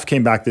 Staff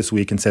came back this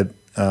week and said,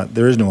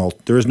 there is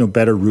no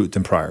better route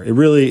than Prior. It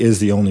really is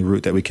the only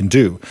route that we can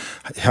do.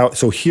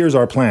 So here's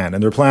our plan.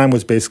 And their plan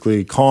was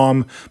basically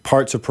calm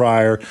parts of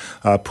Prior,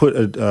 put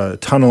a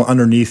tunnel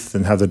underneath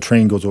and have the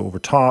train goes over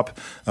top.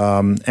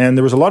 And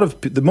there was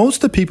most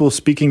of the people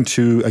speaking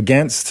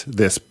against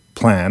this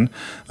plan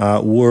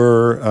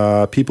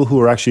were people who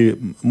were actually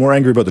more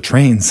angry about the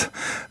trains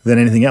than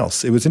anything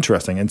else. It was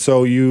interesting. And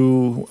so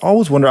you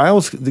always wonder,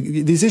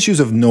 these issues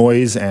of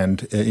noise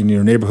and in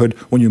your neighborhood,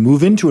 when you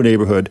move into a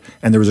neighborhood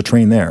and there was a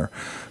train there,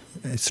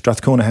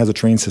 Strathcona has a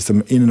train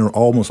system in and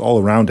almost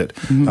all around it.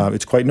 Mm-hmm.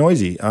 It's quite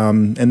noisy.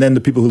 And then the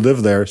people who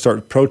live there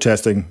start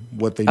protesting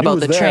what they knew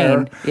was there.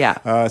 About the train,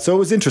 yeah. So it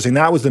was interesting.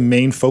 That was the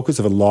main focus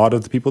of a lot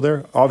of the people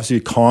there. Obviously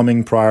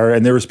calming prior,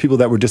 and there was people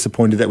that were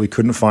disappointed that we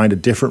couldn't find a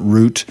different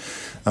route.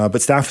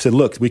 But staff said,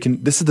 look,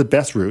 this is the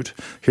best route.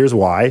 Here's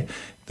why.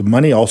 The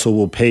money also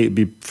will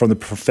be from the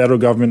federal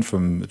government,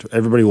 from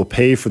everybody will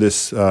pay for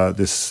this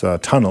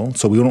tunnel.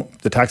 So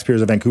the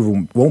taxpayers of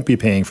Vancouver won't be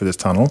paying for this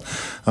tunnel.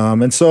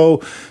 And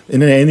so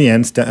in the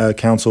end,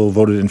 council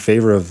voted in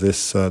favor of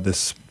this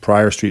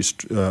Prior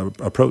Street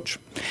approach.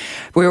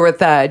 We were with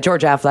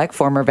George Affleck,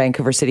 former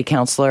Vancouver City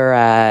Councillor,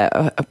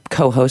 a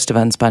co-host of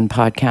Unspun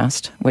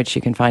Podcast, which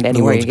you can find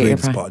anywhere you get your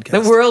podcast.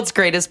 The world's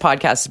greatest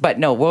podcast, but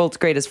no, world's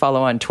greatest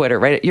follow on Twitter.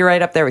 Right, you're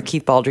right up there with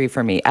Keith Baldry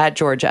for me, at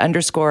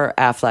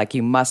George_Affleck.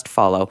 You must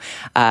follow.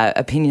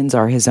 Opinions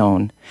are his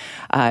own,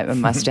 I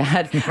must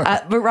add.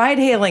 But ride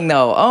hailing,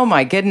 though, oh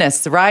my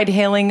goodness, the ride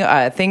hailing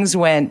things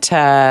went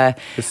a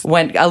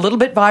little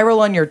bit viral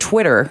on your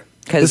Twitter.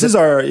 This is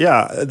our,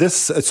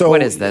 so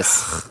what is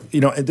this?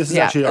 This is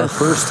actually our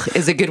first.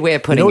 Is a good way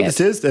of putting it. You know what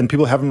this is? And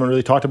people haven't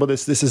really talked about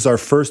this. This is our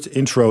first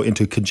intro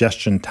into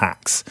congestion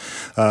tax.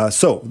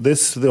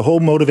 The whole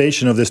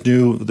motivation of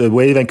the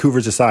way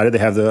Vancouver's decided, they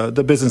have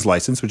the business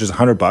license, which is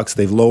 $100.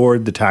 They've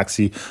lowered the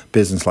taxi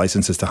business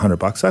licenses to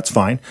 $100. That's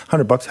fine.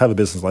 $100, have a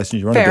business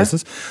license. You run a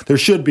business. There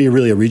should be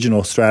really a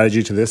regional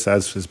strategy to this,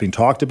 as has been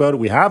talked about.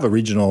 We have a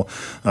regional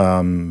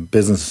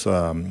business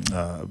license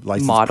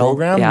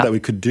program that we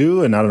could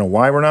do, and I don't know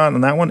why we're not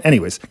on that one.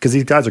 Anyways, because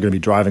these guys are going to be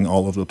driving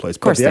all over the place.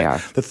 Of course they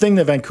are. The thing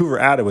that Vancouver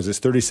added was this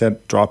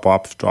 30-cent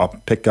drop-off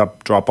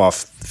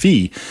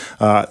fee.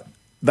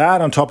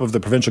 That on top of the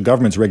provincial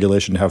government's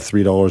regulation to have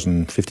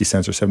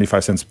 $3.50 or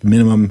 75 cents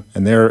minimum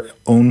and their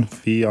own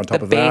fee on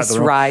top of that. The base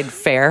ride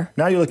fare.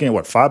 Now you're looking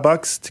at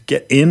 $5 to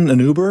get in an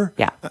Uber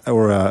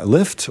or a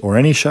Lyft or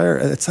any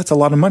Shire. That's a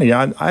lot of money.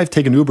 I've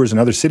taken Ubers in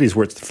other cities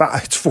where it's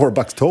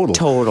 $4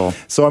 total.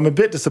 So I'm a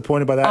bit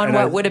disappointed by that. On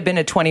what would have been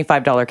a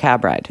 $25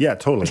 cab ride. Yeah,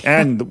 totally.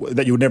 And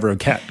that you would never have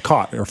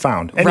caught or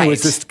found.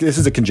 Anyways, this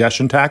is a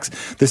congestion tax.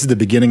 This is the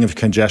beginning of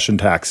congestion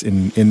tax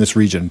in this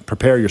region.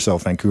 Prepare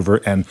yourself,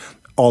 Vancouver, and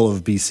all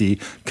of BC.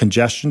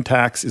 Congestion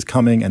tax is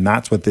coming, and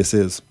that's what this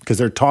is. Because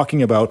they're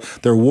talking about,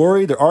 they're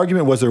worried, their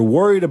argument was they're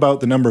worried about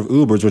the number of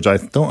Ubers, which I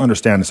don't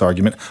understand this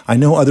argument. I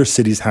know other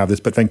cities have this,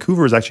 but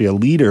Vancouver is actually a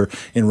leader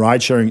in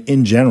ride sharing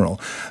in general.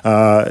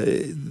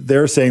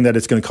 They're saying that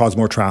it's going to cause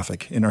more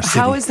traffic in our city.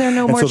 How is there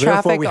no more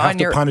traffic we have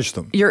to punish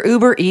them? Your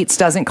Uber Eats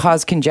doesn't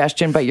cause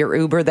congestion, but your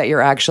Uber that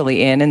you're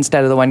actually in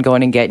instead of the one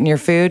going and getting your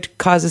food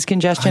causes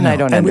congestion? I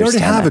don't understand. And we already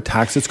have a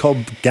tax. It's called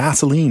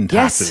gasoline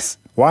taxes. Yes.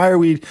 Why are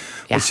we?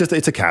 Yeah.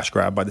 It's a cash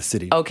grab by the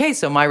city. Okay,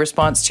 so my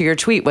response to your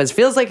tweet was,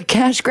 feels like a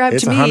cash grab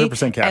to me.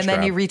 It's 100% cash grab. And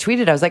then you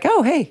retweeted. I was like,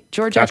 oh, hey,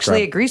 George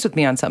actually agrees with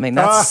me on something.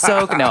 That's it's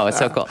so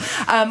cool.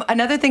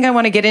 Another thing I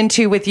want to get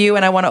into with you,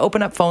 and I want to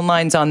open up phone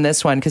lines on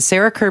this one, because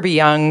Sarah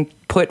Kirby-Young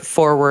put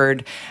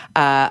forward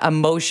a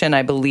motion,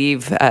 I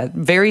believe,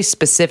 very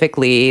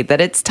specifically, that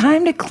it's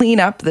time to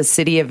clean up the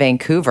city of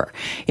Vancouver.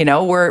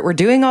 We're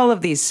doing all of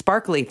these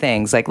sparkly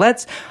things, like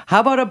how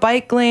about a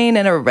bike lane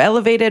and a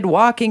elevated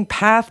walking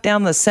path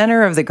down the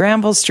center of the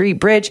Granville Street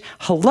Bridge?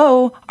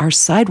 Hello, our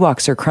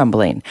sidewalks are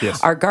crumbling.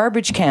 Yes. Our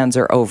garbage cans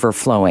are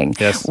overflowing.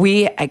 Yes.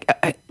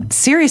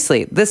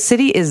 Seriously, the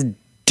city is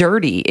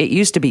dirty. It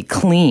used to be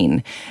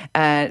clean.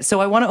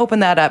 So I want to open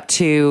that up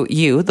to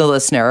you, the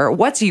listener.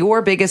 What's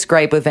your biggest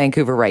gripe with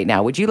Vancouver right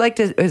now? Would you like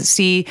to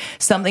see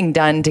something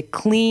done to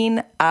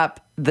clean up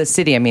the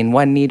city? I mean,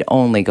 one need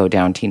only go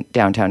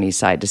downtown east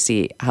side to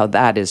see how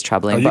that is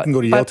troubling. You can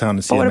go to Yaletown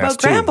to see what about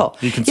Granville?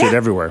 You can see it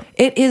everywhere.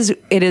 It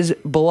is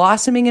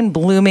blossoming and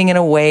blooming in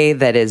a way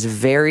that is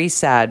very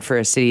sad for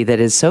a city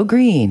that is so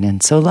green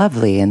and so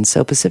lovely and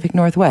so Pacific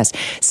Northwest.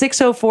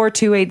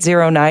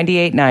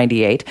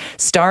 604-280-9898,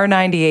 star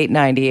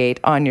 9898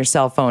 on your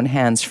cell phone,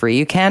 hands-free.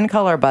 You can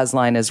call our buzz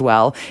line as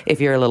well if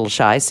you're a little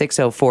shy,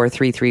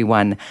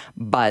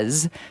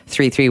 604-331-BUZZ,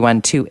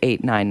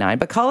 331-2899.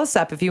 But call us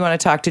up if you want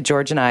to talk to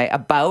George and I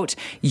about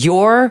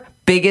your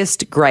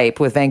biggest gripe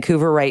with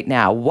Vancouver right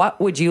now.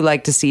 What would you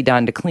like to see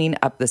done to clean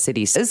up the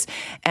city?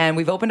 And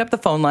we've opened up the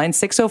phone line,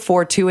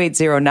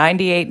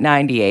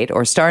 604-280-9898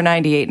 or star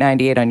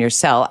 9898 on your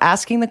cell,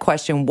 asking the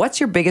question,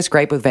 what's your biggest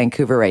gripe with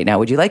Vancouver right now?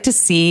 Would you like to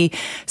see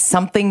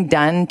something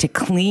done to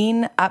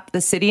clean up the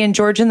city? And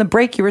George, in the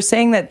break, you were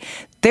saying that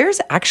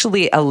there's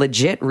actually a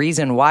legit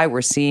reason why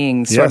we're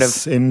seeing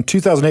in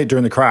 2008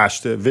 during the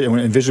crash, when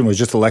Envision was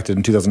just elected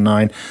in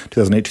 2009,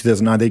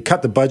 they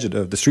cut the budget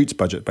of the streets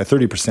budget by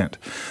 30%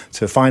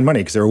 to find money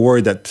because they were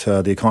worried that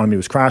the economy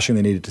was crashing.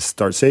 They needed to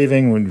start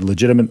saving,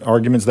 legitimate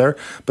arguments there.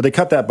 But they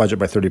cut that budget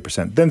by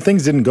 30%. Then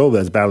things didn't go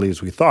as badly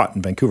as we thought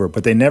in Vancouver,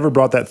 but they never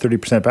brought that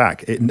 30%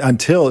 back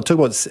until it took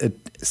about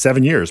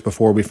 7 years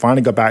before we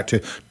finally got back to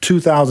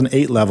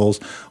 2008 levels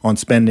on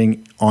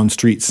spending on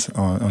streets,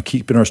 on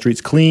keeping our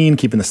streets clean,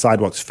 keeping the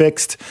sidewalks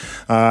fixed.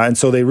 And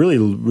so they really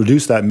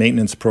reduced that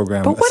maintenance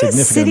program. But what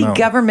is city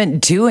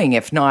government doing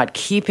if not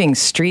keeping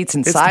streets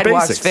and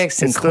sidewalks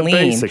fixed and clean?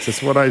 It's the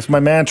basics. It's my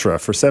mantra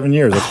for 7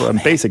 years. That's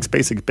what basics.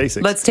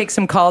 Let's take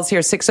some calls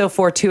here.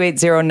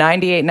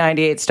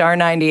 604-280-9898, star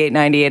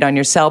 9898 on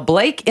your cell.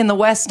 Blake in the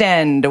West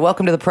End,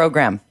 welcome to the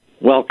program.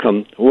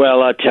 Welcome.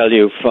 Well, I tell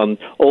you, from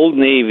Old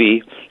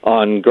Navy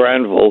on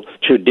Granville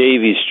to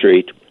Davie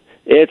Street,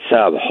 it's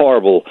a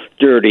horrible,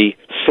 dirty,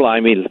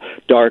 slimy,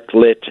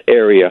 dark-lit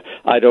area.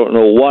 I don't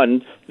know,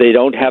 one, they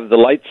don't have the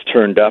lights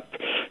turned up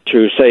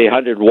to, say,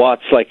 100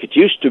 watts like it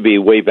used to be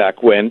way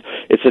back when.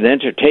 It's an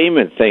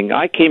entertainment thing.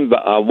 I came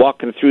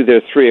walking through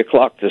there 3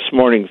 o'clock this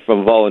morning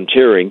from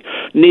volunteering.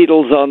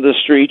 Needles on the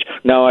street.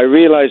 Now, I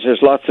realize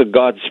there's lots of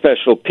God's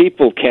special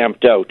people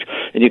camped out,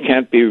 and you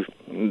can't be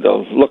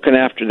looking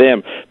after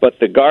them. But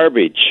the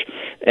garbage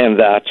and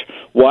that,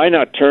 why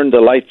not turn the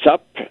lights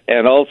up?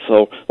 And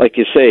also, like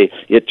you say,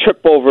 you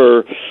trip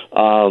over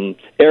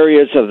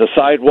areas of the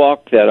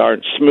sidewalk that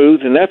aren't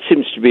smooth, and that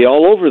seems to be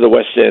all over the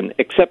West End,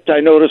 except I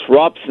notice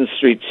Robson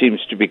Street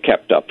seems to be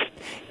kept up.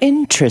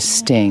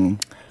 Interesting.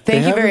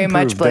 Thank you very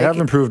much, Blake. They have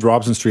improved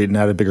Robson Street and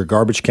added bigger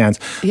garbage cans.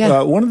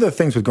 Yeah. One of the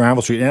things with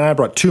Granville Street, and I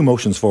brought 2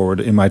 motions forward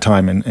in my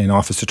time in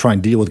office to try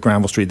and deal with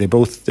Granville Street. They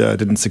both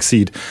didn't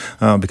succeed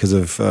because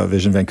of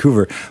Vision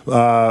Vancouver.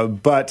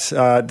 But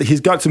he's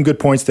got some good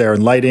points there,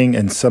 and lighting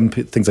and some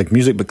things like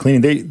music, but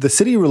cleaning. The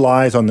city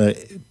relies on the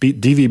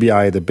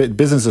DVBI, the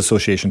Business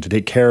Association, to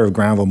take care of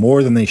Granville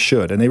more than they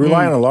should. And they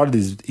rely on a lot of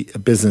these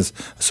business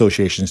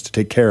associations to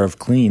take care of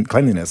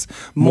cleanliness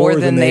more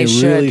than they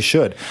really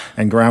should.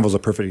 And Granville's a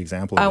perfect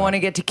example of I want to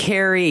get to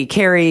Carrie.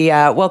 Carrie,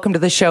 welcome to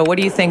the show. What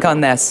do you think on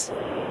this?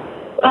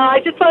 I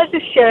just wanted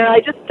to share. I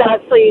just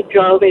actually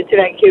drove into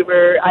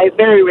Vancouver. I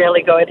very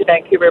rarely go into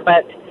Vancouver,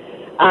 but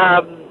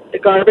the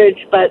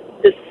garbage, but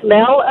the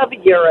smell of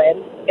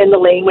urine in the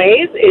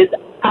laneways is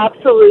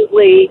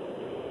absolutely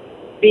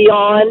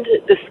beyond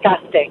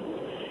disgusting.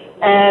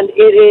 And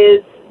it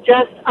is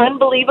just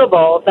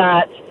unbelievable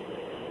that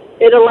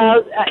it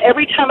allows,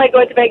 every time I go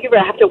into Vancouver,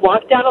 I have to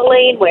walk down a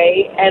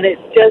laneway, and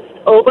it's just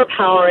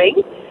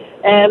overpowering.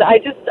 And I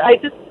just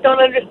don't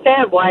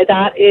understand why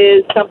that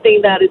is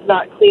something that is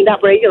not cleaned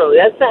up regularly.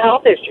 That's a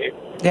health issue.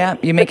 Yeah,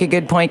 you make a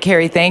good point,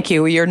 Carrie. Thank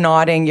you. You're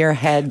nodding your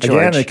head, George.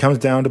 Again, it comes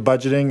down to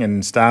budgeting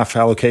and staff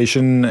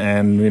allocation.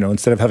 And,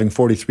 instead of having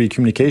 43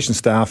 communication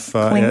staff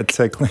at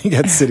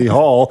City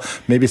Hall,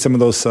 maybe some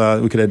of those,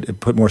 we could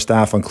put more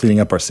staff on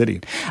cleaning up our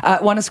city.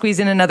 Want to squeeze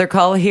in another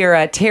call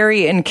here.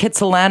 Terry in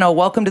Kitsilano,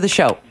 welcome to the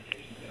show.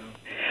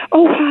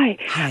 Oh, hi.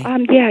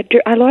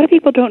 A lot of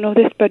people don't know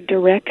this, but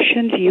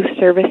Directions Youth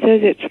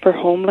Services, it's for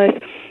homeless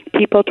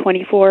people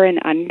 24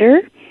 and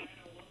under.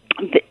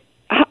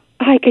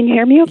 Hi, can you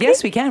hear me okay?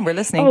 Yes, we can. We're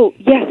listening. Oh,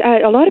 yes.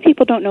 A lot of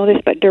people don't know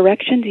this, but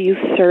Directions Youth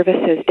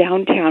Services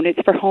downtown, it's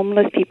for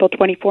homeless people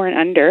 24 and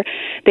under.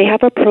 They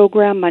have a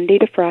program Monday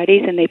to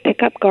Fridays, and they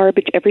pick up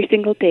garbage every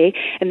single day,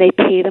 and they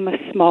pay them a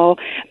small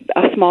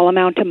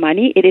amount of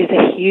money. It is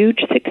a huge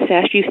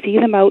success. You see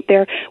them out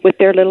there with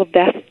their little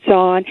vests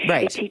on.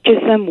 Right. It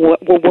teaches them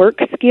work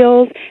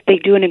skills. They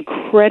do an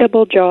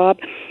incredible job.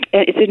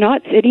 It's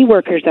not city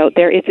workers out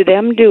there. It's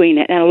them doing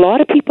it. And a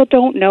lot of people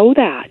don't know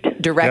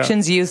that.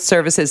 Directions Youth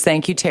Services.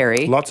 Thank you,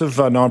 Terry. Lots of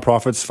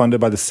nonprofits funded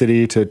by the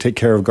city to take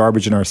care of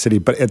garbage in our city.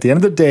 But at the end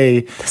of the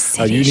day,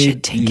 you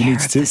need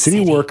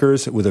city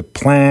workers with a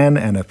plan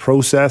and a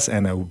process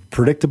and a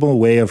predictable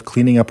way of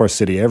cleaning up our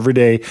city every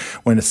day.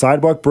 When the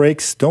sidewalk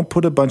breaks, don't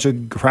put a bunch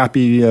of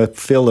crappy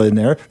fill in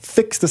there.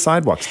 Fix the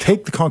sidewalks.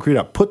 Take the concrete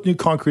up. Put new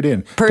concrete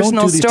in. Personal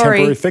don't do these story.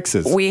 Temporary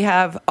fixes. We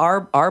have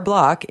our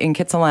block in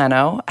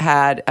Kitsilano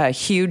had a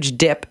huge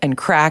dip and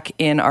crack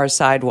in our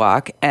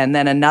sidewalk, and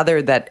then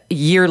another that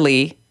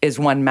yearly is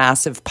one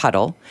massive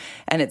puddle,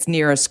 and it's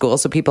near a school,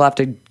 so people have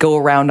to go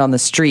around on the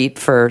street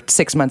for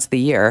 6 months of the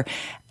year.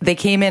 They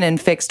came in and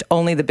fixed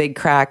only the big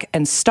crack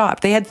and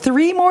stopped. They had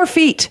 3 more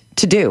feet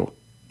to do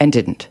and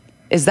didn't.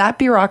 Is that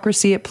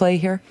bureaucracy at play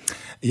here?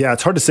 Yeah,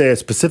 it's hard to say it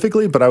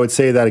specifically, but I would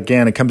say that,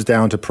 again, it comes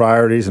down to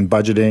priorities and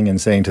budgeting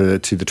and saying to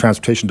the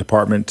transportation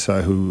department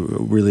who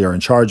really are in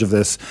charge of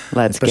this,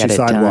 especially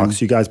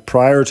sidewalks, you guys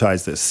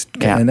prioritize this.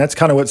 Yeah. And that's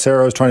kind of what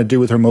Sarah was trying to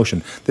do with her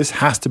motion. This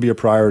has to be a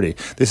priority.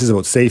 This is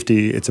about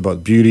safety. It's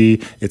about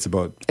beauty. It's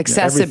about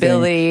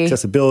accessibility.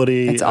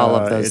 Accessibility. It's all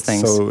of those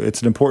things. So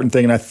it's an important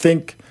thing, and I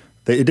think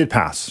that it did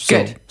pass.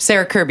 Good.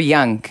 Sarah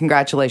Kirby-Young,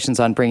 congratulations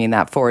on bringing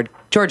that forward.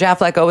 George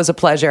Affleck, always a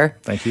pleasure.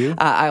 Thank you.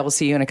 I will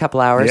see you in a couple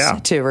hours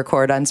to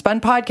record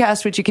Unspun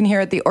podcast, which you can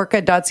hear at the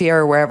orca.ca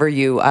or wherever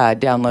you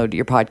download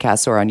your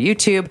podcasts, or on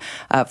YouTube.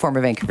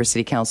 Former Vancouver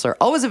City Councillor,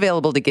 always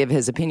available to give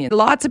his opinion.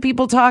 Lots of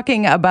people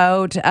talking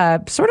about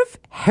sort of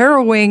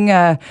harrowing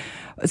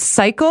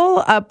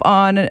cycle up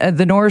on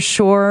the North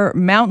Shore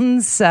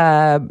Mountains.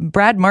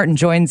 Brad Martin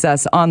joins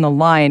us on the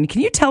line. Can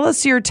you tell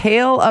us your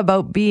tale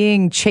about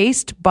being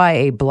chased by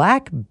a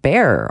black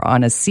bear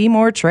on a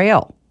Seymour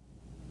trail?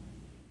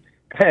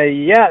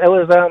 Yeah, it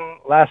was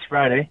last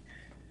Friday,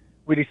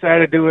 we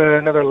decided to do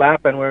another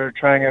lap, and we're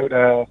trying out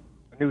a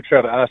new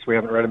trail to us. We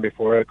haven't ridden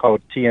before,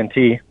 called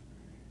TNT.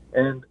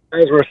 And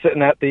as we're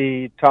sitting at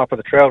the top of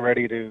the trail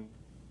ready to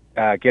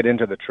get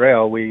into the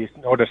trail, we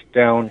noticed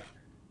down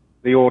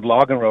the old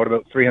logging road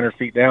about 300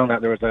 feet down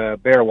that there was a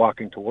bear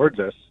walking towards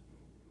us.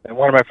 And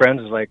one of my friends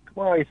was like,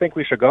 well, you think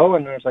we should go?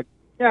 And I was like,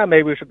 yeah,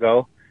 maybe we should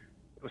go.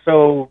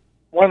 So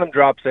one of them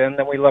drops in,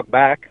 then we look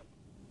back,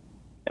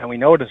 and we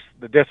notice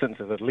the distance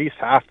is at least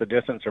half the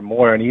distance or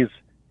more, and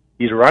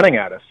he's running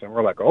at us. And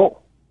we're like, oh,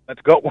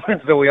 let's go.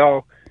 So we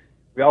all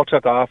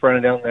took off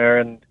running down there,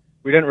 and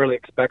we didn't really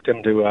expect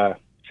him to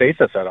chase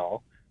us at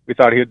all. We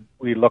thought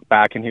we'd look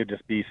back and he'd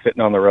just be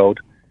sitting on the road.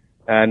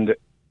 And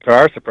to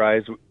our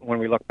surprise, when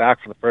we looked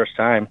back for the first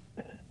time,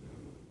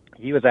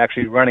 he was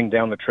actually running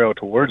down the trail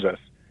towards us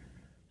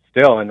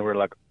still. And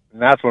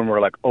and that's when we're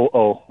like,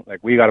 like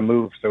we got to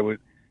move. So we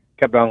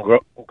kept on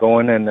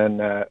going. And then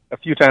a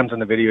few times in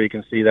the video, you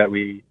can see that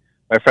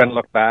my friend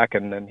looked back,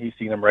 and then he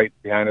seen him right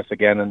behind us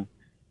again. And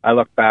I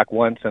looked back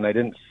once and I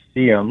didn't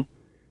see him.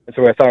 And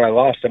so I thought I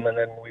lost him, and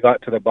then we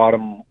got to the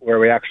bottom where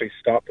we actually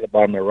stopped at the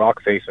bottom of the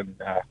rock face and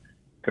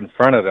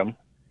confronted him.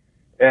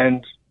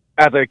 And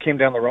as I came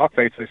down the rock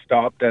face, I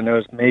stopped, and it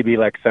was maybe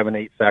like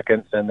 7-8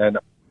 seconds. And then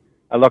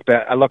I looked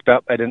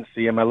up, I didn't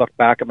see him. I looked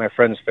back at my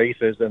friends'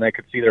 faces, and I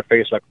could see their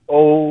face like,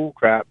 oh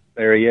crap,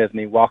 there he is. And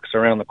he walks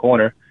around the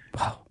corner.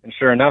 Wow. And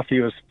sure enough,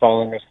 he was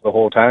following us the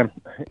whole time.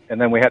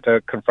 And then we had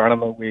to confront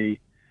him, and we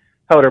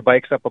held our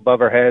bikes up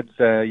above our heads,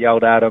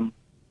 yelled at him,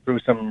 threw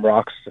some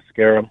rocks to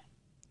scare him.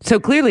 So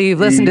clearly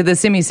you've listened to the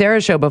Simi Sara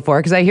show before,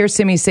 because I hear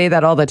Simi say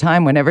that all the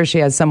time whenever she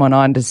has someone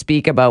on to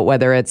speak about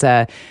whether it's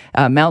a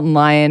mountain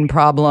lion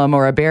problem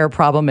or a bear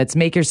problem. It's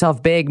make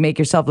yourself big, make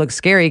yourself look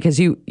scary, because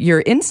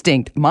your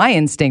instinct, my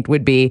instinct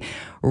would be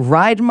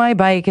ride my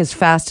bike as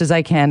fast as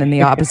I can in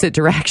the opposite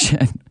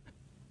direction.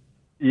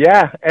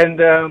 Yeah, and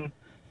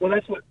well,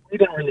 that's what we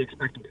didn't really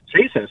expect him to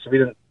chase us. We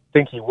didn't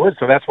think he would,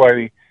 so that's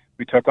why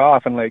we took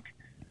off. And like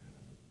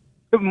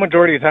the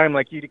majority of the time,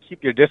 like you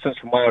keep your distance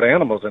from wild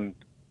animals, and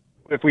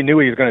if we knew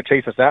he was going to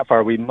chase us that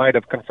far, we might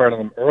have confronted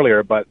him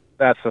earlier, but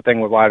that's the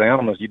thing with wild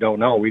animals. You don't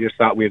know. We just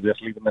thought we'd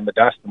just leave him in the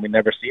dust and we'd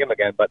never see him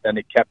again, but then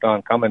he kept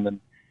on coming, and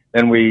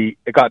then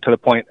it got to the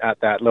point at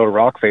that little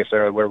rock face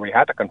there where we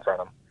had to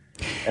confront him.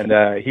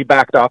 And he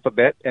backed off a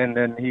bit, and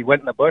then he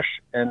went in the bush,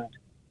 and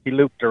he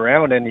looped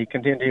around, and he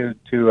continued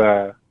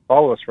to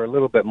follow us for a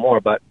little bit more,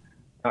 but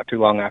not too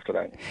long after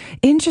that.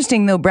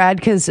 Interesting, though, Brad,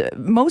 because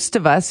most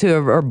of us who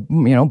are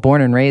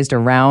born and raised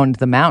around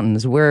the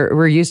mountains,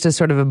 we're used to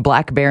sort of a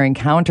black bear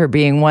encounter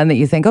being one that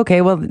you think,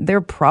 okay, well,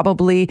 they're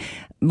probably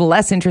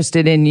less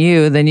interested in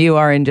you than you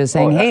are in just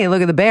saying, hey,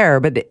 look at the bear.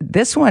 But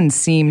this one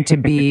seemed to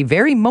be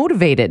very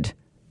motivated.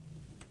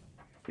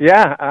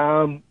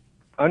 Yeah,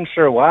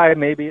 unsure why.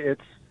 Maybe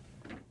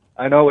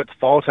I know it's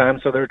fall time,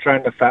 so they're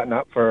trying to fatten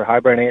up for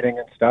hibernating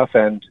and stuff,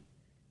 and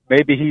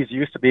maybe he's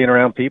used to being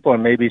around people,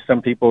 and maybe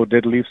some people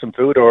did leave some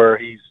food, or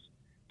he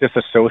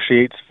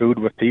disassociates food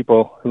with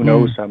people. Who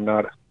knows? I'm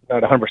not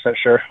 100%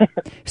 sure.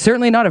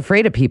 Certainly not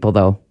afraid of people,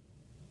 though.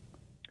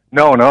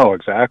 No,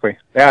 exactly.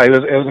 Yeah, it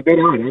was a good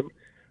one.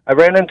 I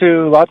ran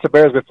into lots of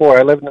bears before.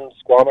 I lived in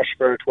Squamish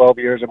for 12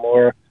 years or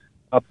more,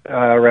 up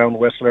around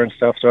Whistler and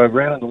stuff, so I've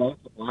ran into lots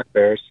of black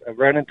bears. I've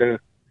ran into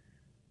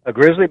a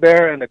grizzly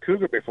bear and a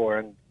cougar before,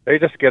 and they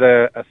just get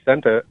a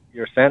scent of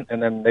your scent,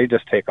 and then they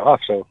just take off.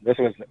 So this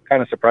was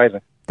kind of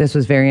surprising. This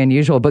was very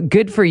unusual, but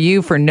good for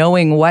you for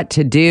knowing what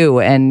to do.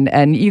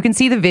 And you can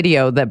see the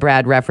video that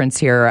Brad referenced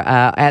here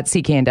at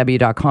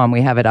cknw.com.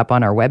 We have it up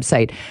on our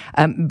website.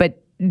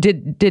 But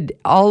did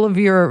all of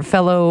your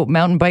fellow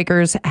mountain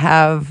bikers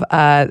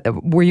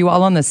were you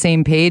all on the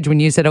same page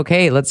when you said,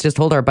 okay, let's just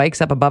hold our bikes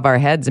up above our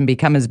heads and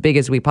become as big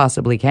as we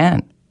possibly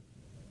can?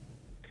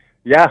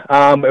 Yeah,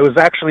 it was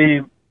actually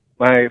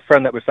my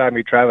friend that beside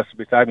me, Travis,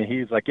 beside me.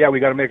 He's like, yeah, we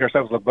got to make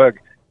ourselves look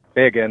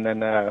big. And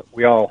then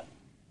we all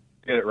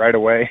did it right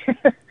away.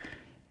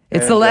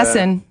 It's the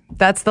lesson.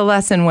 That's the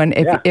lesson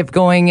if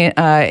going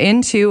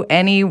into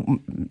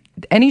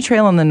any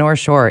trail on the North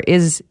Shore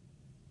is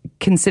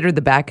considered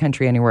the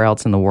backcountry anywhere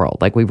else in the world.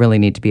 Like, we really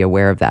need to be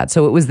aware of that.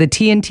 So it was the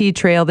TNT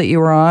trail that you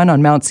were on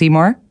Mount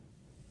Seymour?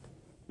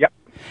 Yep.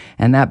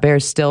 And that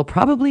bear's still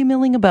probably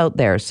milling about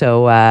there.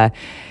 So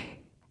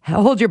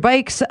hold your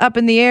bikes up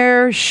in the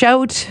air,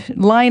 shout,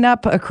 line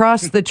up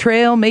across the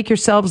trail, make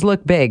yourselves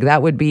look big.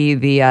 That would be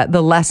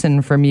the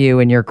lesson from you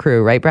and your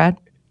crew, right, Brad?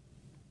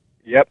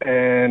 Yep,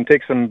 and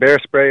take some bear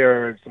spray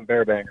or some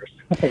bear bangers.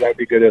 That'd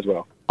be good as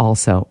well.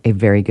 Also a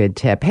very good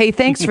tip. Hey,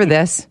 thanks for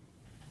this.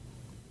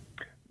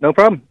 No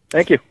problem.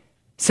 Thank you.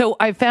 So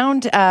I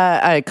found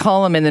a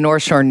column in the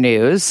North Shore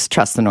News,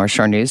 trust the North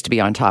Shore News to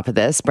be on top of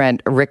this.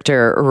 Brent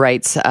Richter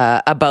writes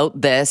about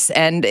this,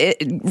 and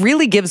it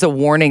really gives a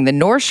warning. The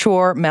North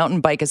Shore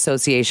Mountain Bike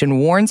Association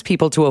warns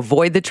people to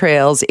avoid the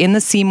trails in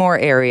the Seymour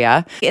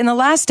area. In the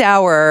last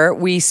hour,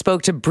 we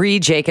spoke to Bree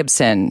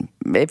Jacobson.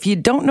 If you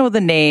don't know the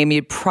name,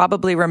 you'd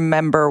probably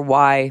remember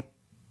why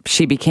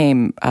she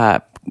became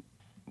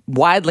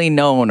widely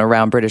known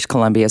around British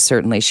Columbia,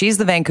 certainly. She's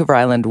the Vancouver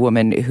Island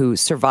woman who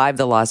survived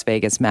the Las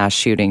Vegas mass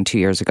shooting 2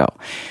 years ago.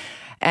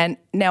 And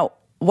now,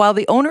 while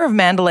the owner of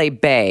Mandalay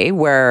Bay,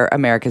 where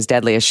America's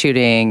deadliest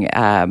shooting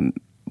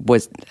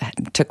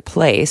took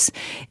place,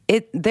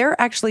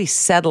 they're actually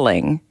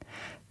settling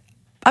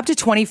up to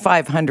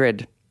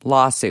 2,500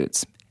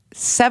 lawsuits,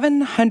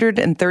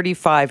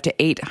 $735 to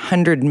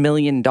 $800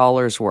 million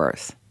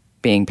worth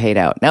being paid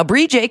out. Now,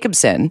 Bree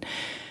Jacobson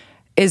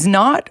is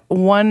not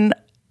one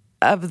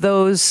of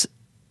those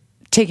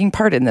taking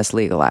part in this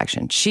legal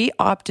action. She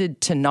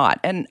opted to not.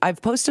 And I've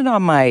posted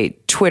on my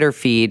Twitter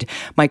feed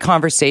my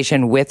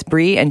conversation with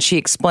Bree, and she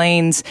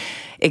explains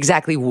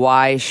exactly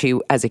why she,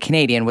 as a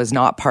Canadian, was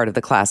not part of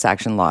the class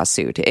action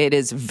lawsuit. It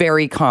is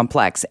very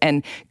complex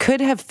and could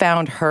have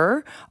found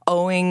her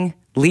owing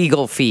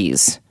legal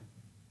fees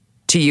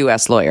to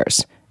U.S.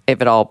 lawyers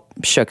if it all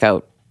shook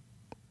out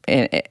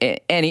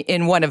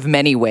in one of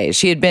many ways.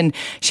 She had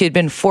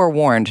been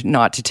forewarned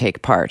not to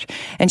take part,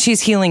 and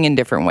she's healing in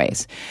different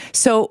ways.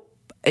 So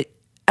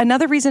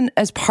another reason,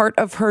 as part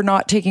of her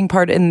not taking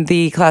part in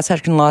the class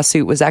action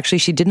lawsuit, was actually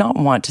she did not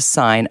want to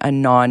sign a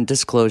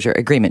non-disclosure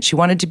agreement. She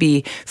wanted to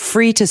be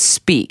free to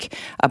speak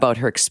about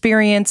her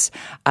experience,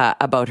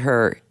 about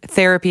her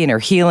therapy and her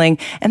healing.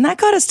 And that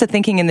got us to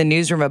thinking in the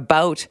newsroom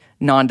about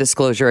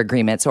non-disclosure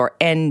agreements, or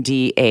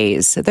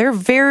NDAs. They're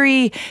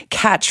very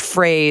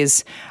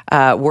catchphrase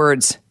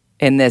words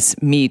in this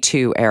Me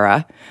Too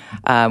era.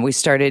 We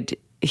started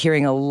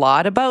hearing a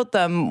lot about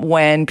them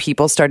when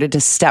people started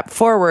to step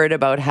forward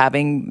about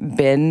having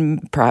been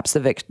perhaps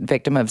the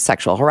victim of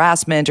sexual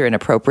harassment or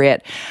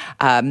inappropriate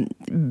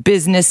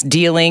business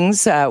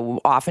dealings.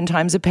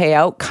 Oftentimes a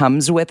payout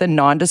comes with a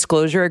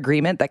non-disclosure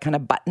agreement that kind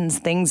of buttons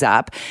things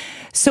up.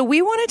 So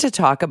we wanted to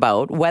talk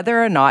about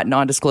whether or not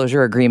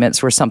non-disclosure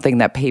agreements were something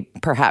that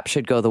perhaps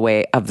should go the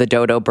way of the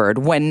dodo bird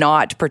when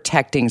not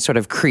protecting sort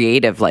of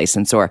creative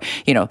license, or,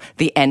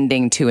 the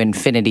ending to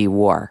infinity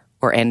war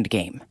or end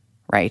game,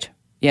 right?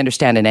 You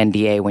understand an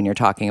NDA when you're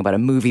talking about a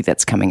movie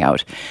that's coming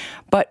out.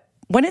 But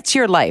when it's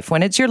your life,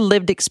 when it's your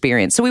lived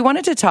experience. So we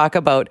wanted to talk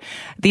about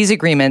these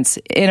agreements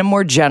in a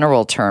more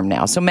general term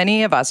now. So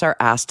many of us are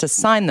asked to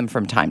sign them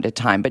from time to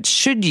time, but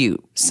should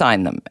you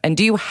sign them? And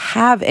do you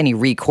have any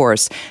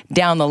recourse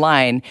down the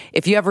line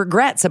if you have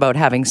regrets about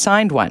having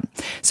signed one?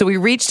 So we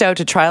reached out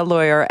to trial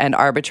lawyer and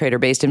arbitrator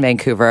based in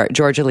Vancouver,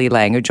 Georgia Lee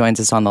Lang, who joins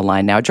us on the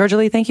line now. Georgia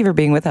Lee, thank you for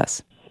being with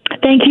us.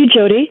 Thank you,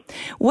 Jody.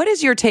 What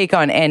is your take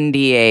on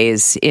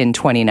NDAs in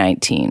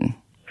 2019?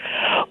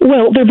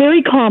 Well, they're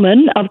very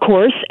common, of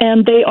course,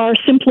 and they are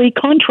simply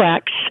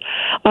contracts,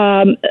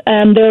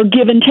 and they're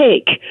give and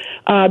take.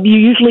 You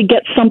usually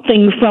get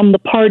something from the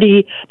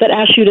party that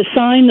asks you to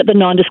sign the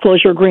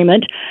non-disclosure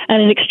agreement,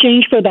 and in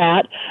exchange for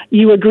that,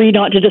 you agree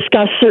not to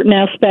discuss certain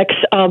aspects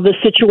of the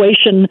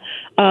situation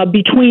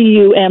between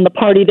you and the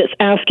party that's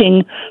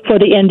asking for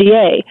the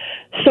NDA.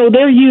 So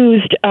they're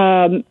used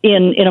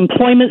in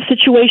employment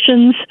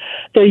situations.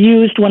 They're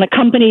used when a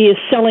company is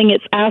selling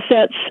its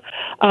assets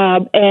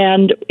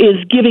and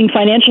is giving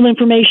financial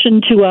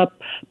information to a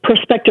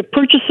prospective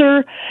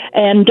purchaser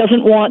and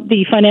doesn't want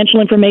the financial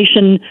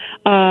information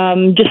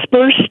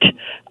dispersed.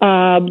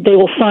 They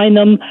will sign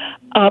them.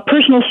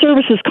 Personal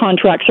services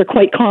contracts are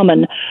quite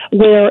common,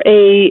 where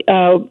a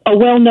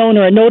well-known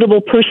or a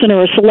notable person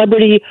or a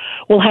celebrity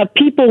will have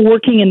people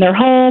working in their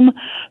home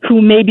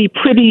who may be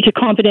privy to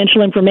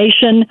confidential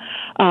information.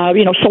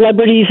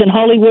 Celebrities in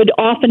Hollywood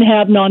often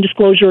have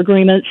non-disclosure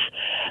agreements.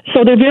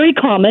 So they're very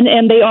common,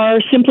 and they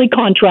are simply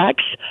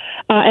contracts,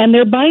 and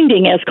they're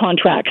binding as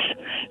contracts.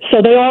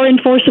 So they are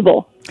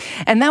enforceable.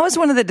 And that was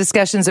one of the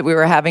discussions that we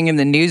were having in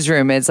the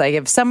newsroom. It's like,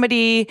 if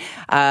somebody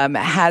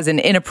has an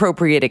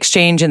inappropriate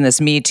exchange in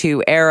this Me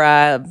Too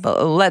era,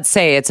 let's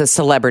say it's a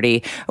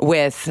celebrity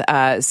with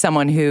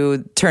someone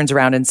who turns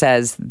around and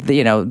says,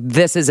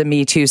 this is a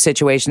Me Too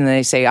situation. And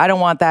they say, I don't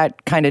want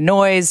that kind of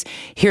noise.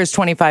 Here's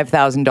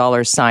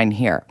 $25,000, sign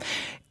here.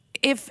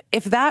 If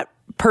that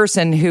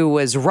person who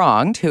was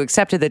wronged, who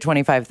accepted the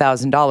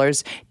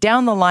 $25,000,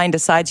 down the line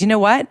decides, you know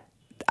what?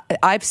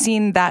 I've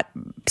seen that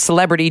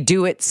celebrity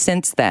do it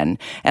since then,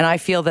 and I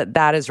feel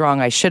that is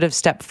wrong. I should have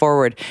stepped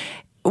forward.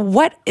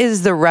 What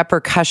is the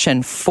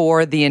repercussion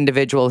for the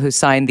individual who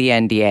signed the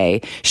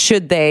NDA?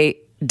 Should they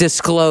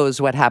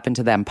disclose what happened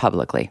to them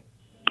publicly?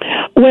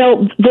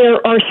 Well,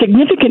 there are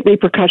significant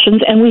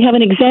repercussions, and we have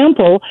an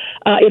example.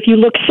 If you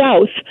look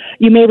south,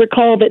 you may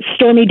recall that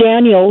Stormy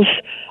Daniels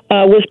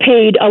was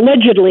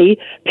allegedly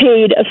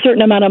paid a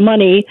certain amount of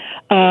money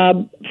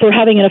for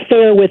having an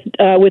affair with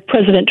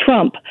President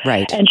Trump.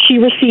 Right. And she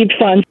received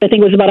funds, I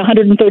think it was about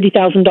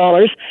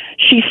 $130,000.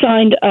 She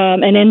signed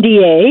an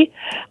NDA,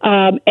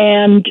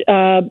 and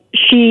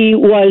she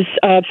was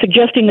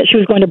suggesting that she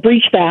was going to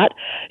breach that.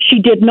 She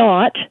did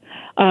not.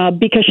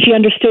 because she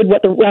understood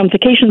what the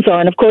ramifications are.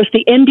 And of course,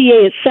 the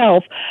NDA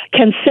itself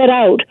can set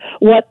out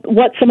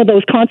what some of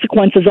those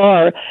consequences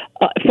are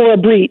for a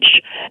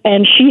breach.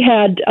 And she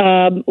had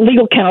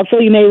legal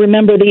counsel. You may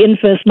remember the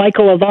infamous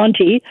Michael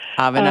Avenatti.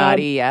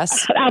 Avenatti,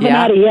 yes.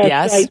 Avenatti,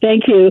 yes. Right,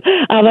 thank you.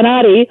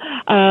 Avenatti,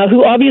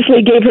 who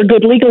obviously gave her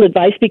good legal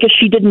advice because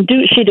she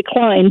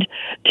declined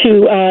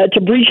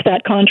to breach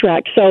that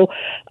contract. So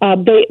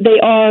they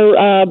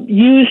are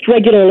used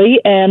regularly,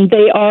 and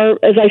they are,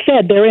 as I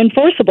said, they're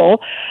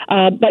enforceable.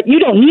 But you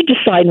don't need to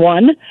sign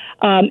one.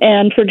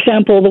 And for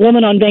example, the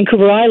woman on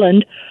Vancouver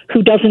Island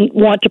who doesn't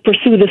want to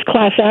pursue this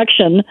class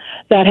action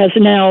that has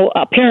now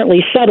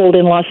apparently settled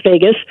in Las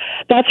Vegas,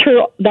 that's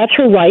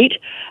her right.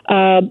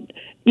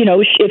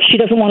 If she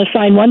doesn't want to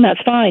sign one,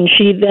 that's fine.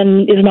 She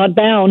then is not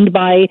bound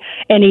by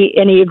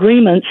any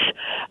agreements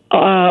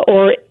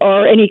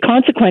or any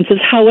consequences.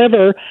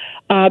 However,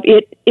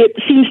 it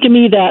seems to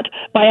me that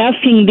by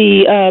asking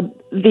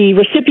the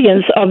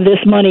recipients of this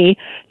money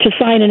to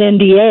sign an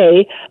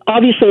NDA,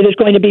 obviously they're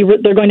going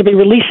to be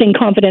releasing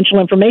confidential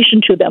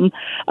information to them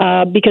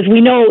because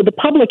we know the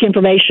public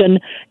information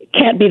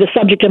can't be the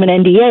subject of an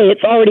NDA.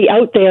 It's already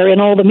out there in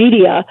all the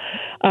media,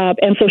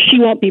 and so she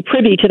won't be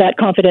privy to that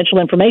confidential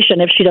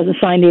information if she doesn't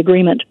sign the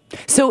agreement.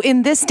 So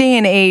in this day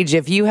and age,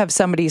 if you have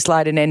somebody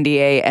slide an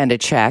NDA and a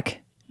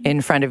check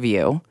in front of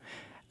you,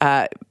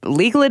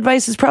 legal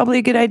advice is probably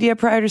a good idea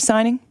prior to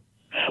signing?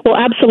 Well,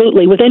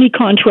 absolutely. With any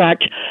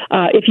contract,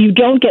 if you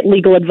don't get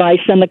legal advice,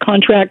 then the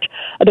contract,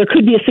 there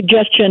could be a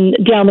suggestion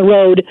down the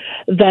road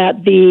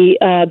that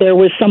there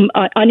was some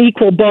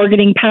unequal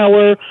bargaining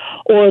power,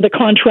 or the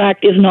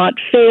contract is not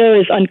fair,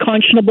 is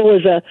unconscionable,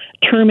 is a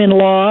term in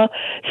law.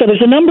 So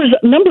there's a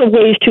number of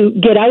ways to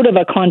get out of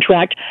a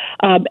contract,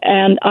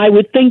 and I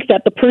would think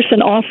that the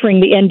person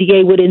offering the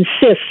NDA would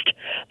insist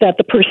that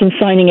the person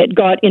signing it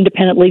got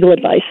independent legal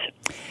advice.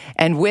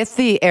 And with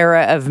the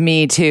era of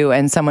Me Too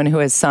and someone who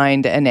has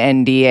signed an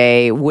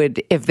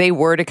NDA, if they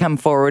were to come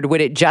forward,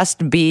 would it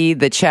just be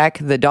the check,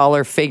 the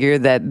dollar figure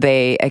that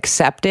they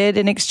accepted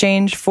in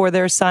exchange for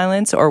their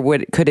silence, or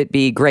could it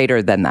be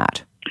greater than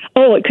that?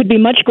 Oh, it could be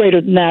much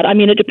greater than that. I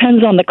mean, it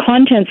depends on the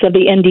contents of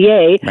the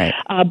NDA, right.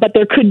 But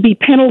there could be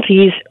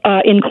penalties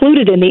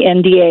included in the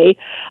NDA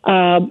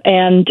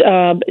and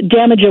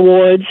damage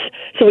awards,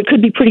 so it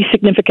could be pretty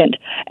significant.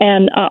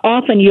 And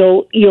often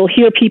you'll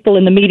hear people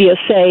in the media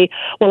say,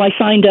 "Well, I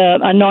signed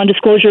a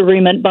non-disclosure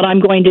agreement, but I'm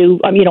going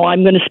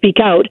to speak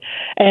out,"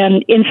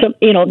 and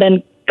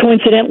then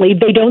coincidentally,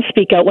 they don't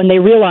speak out when they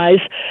realize,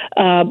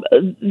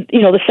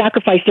 the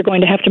sacrifice they're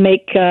going to have to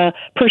make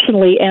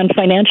personally and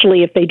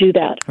financially if they do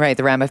that. Right.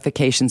 The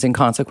ramifications and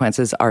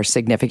consequences are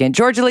significant.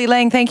 Georgia Lee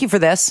Lang, thank you for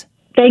this.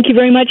 Thank you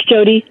very much,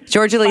 Jody.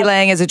 Georgia Lee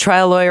Lang is a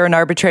trial lawyer and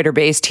arbitrator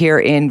based here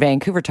in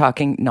Vancouver,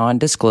 talking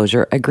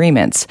non-disclosure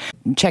agreements.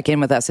 Check in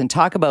with us and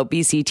talk about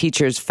BC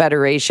Teachers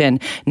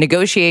Federation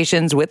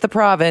negotiations with the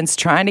province,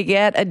 trying to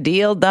get a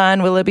deal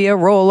done. Will it be a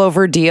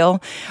rollover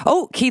deal?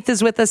 Oh, Keith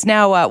is with us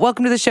now.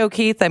 Welcome to the show,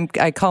 Keith.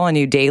 I call on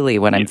you daily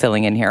when I'm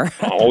filling in here.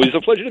 Always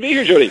a pleasure to be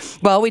here, Jody.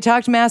 Well, we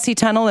talked Massey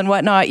Tunnel and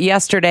whatnot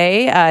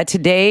yesterday.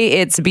 Today,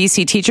 it's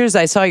BC Teachers.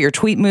 I saw your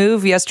tweet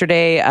move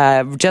yesterday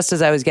just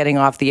as I was getting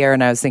off the air,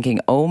 and I was thinking,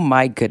 oh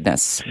my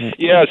goodness.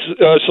 Yes.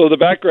 So the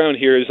background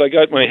here is I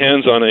got my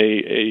hands on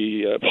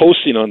a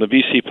posting on the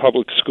BC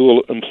Public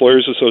School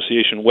Employers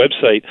Association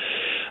website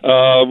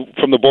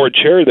from the board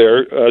chair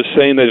there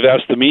saying they've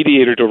asked the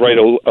mediator to write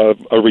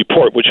a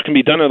report, which can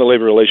be done on the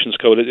Labor Relations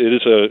Code. It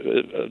is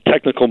a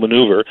technical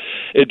maneuver.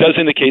 It does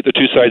indicate the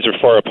two sides are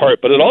far apart,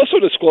 but it also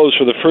disclosed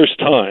for the first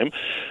time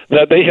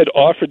that they had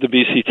offered the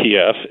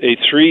BCTF a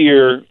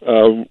 3-year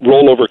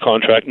rollover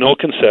contract, no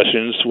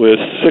concessions, with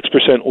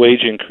 6%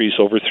 wage increase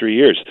over 3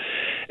 years.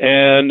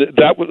 And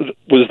that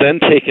was then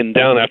taken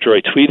down after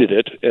I tweeted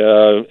it,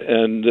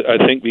 and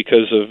I think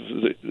because of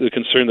the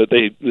concern that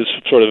this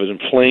sort of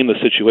inflamed the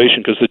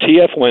situation, because the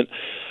TF went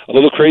a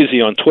little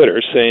crazy on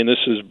Twitter saying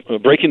this is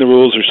breaking the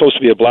rules, there's supposed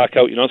to be a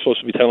blackout, you're not supposed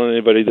to be telling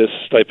anybody this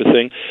type of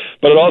thing.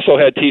 But it also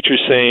had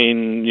teachers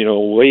saying,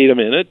 wait a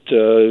minute,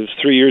 3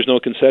 years, no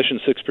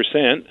concession,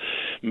 6%,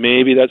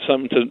 maybe that's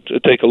something to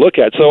take a look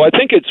at. So I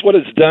think what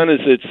it's done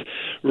is it's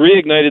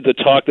reignited the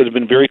talk that had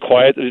been very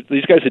quiet.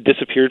 These guys had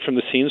disappeared from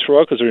the scenes for a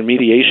while because they're in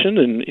mediation,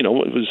 and it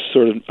was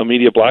sort of a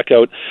media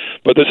blackout.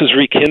 But this has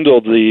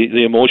rekindled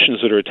the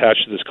emotions that are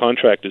attached to this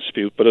contract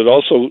dispute. But it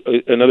also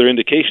another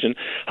indication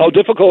how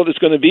difficult it's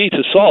going to be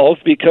to solve,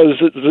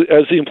 because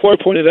as the employer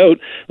pointed out,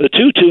 the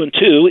 2 and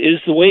 2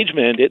 is the wage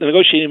mandate, the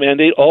negotiating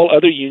mandate all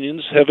other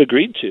unions have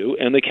agreed to,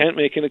 and they can't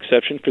make an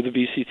exception for the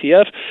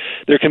BCTF.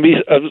 There can be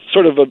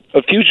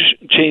a few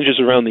changes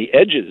around the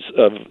edges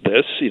of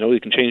this. You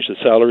can change the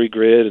salary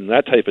grid and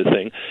that type of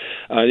thing.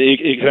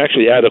 You can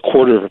actually add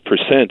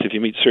 0.25% if you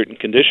meet certain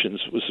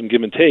conditions with some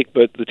give and take,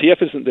 but the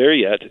TF isn't there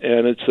yet,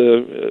 and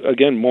it's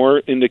again more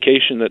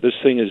indication that this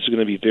thing is going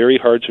to be very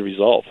hard to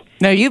resolve.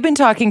 Now, you've been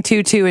talking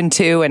 2 and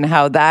 2 and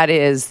how that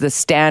is the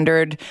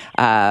standard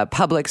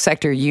public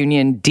sector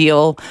union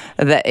deal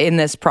that in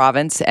this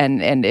province.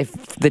 And if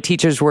the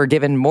teachers were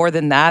given more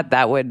than that,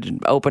 that would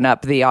open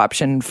up the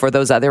option for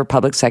those other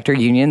public sector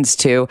unions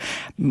to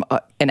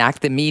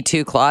enact the Me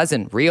Too clause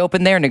and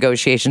reopen their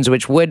negotiations,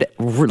 which would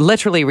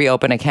literally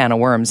reopen a can of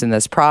worms in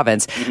this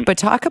province. But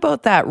talk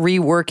about that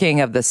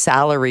reworking of the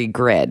salary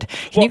grid.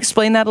 Can you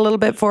explain that a little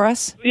bit for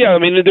us? Yeah, I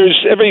mean,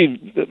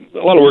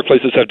 a lot of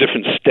workplaces have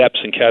different steps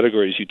and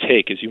categories you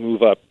take as you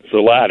move up the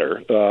ladder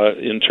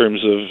in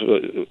terms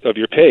of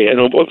your pay. And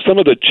some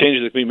of the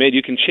changes that can be made,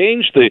 you can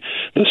change the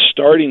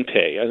starting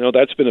pay. I know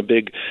that's been a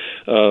big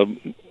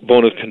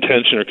bone of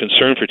contention or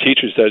concern for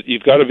teachers, that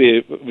you've got to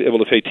be able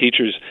to pay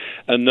teachers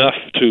enough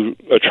to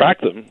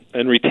attract them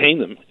and retain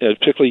them,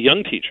 particularly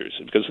young teachers,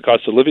 because the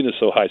cost of living is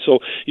so high. So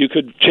you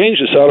could change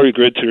the salary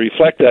grid to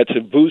reflect that,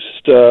 to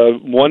boost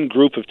one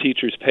group of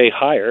teachers' pay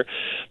higher,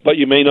 but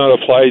you may not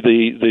apply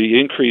the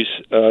increase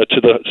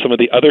to some of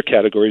the other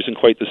categories in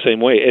quite the same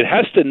way. It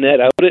has to net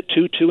out at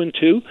 2, 2, and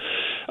 2.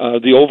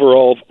 The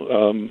overall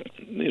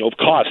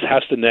cost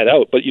has to net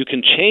out, but you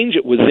can change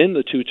it within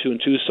the 2, 2,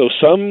 and 2. So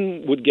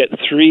some would get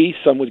 3,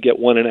 some would get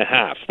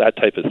 1.5, that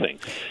type of thing.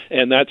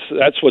 And that's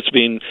what's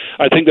been.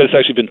 I think that's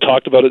actually been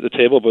talked about at the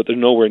table, but they're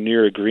nowhere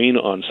near agreeing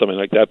on something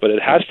like that. But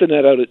it has to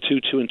net out at 2,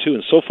 2, and 2.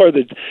 And so far,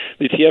 the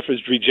TF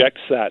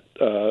rejects that,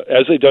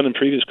 as they've done in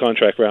previous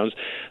contract rounds,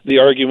 the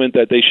argument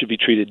that they should be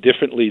treated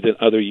differently than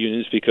other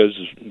unions because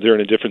they're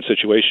in a different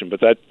situation. But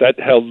that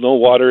held no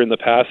water in the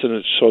past, and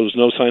it shows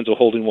no signs of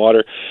holding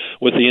water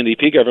with the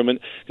NDP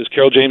government, because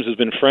Carol James has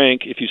been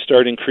frank. If you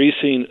start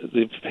increasing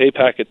the pay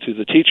packet to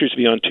the teachers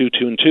beyond 2,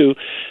 2, and 2,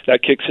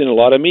 that kicks in a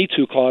lot of Me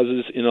Too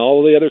clauses in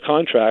all the other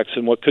contracts,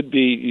 and what could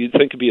be, you'd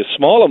think could be a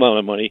small amount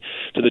of money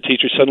to the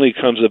teachers suddenly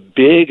becomes a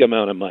big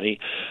amount of money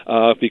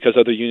because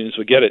other unions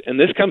would get it. And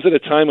this comes at a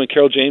time when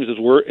Carol James is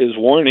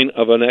warning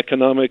of an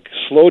economic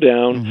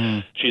slowdown. Mm-hmm.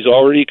 She's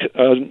already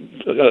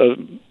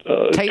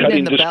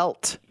tightening the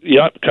belt.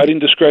 Yeah, cutting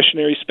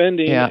discretionary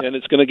spending, and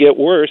it's going to get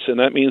worse, and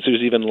that means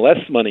there's even less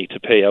money to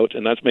pay out,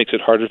 and that makes it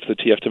harder for the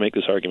TF to make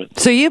this argument.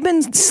 So you've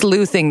been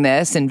sleuthing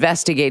this,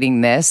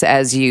 investigating this,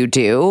 as you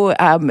do.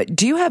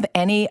 Do you have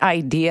any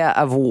idea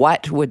of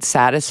what would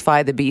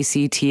satisfy the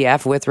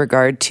BCTF with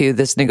regard to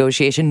this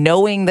negotiation,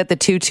 knowing that the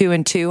 2, 2,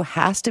 and 2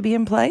 has to be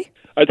in play?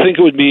 I think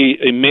it would be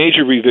a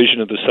major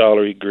revision of the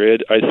salary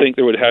grid. I think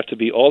there would have to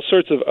be all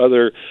sorts of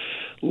other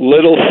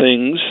little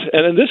things,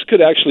 and this could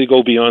actually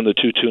go beyond the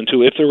 2, 2, and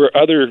 2. If there were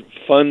other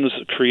funds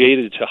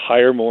created to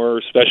hire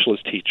more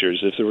specialist teachers,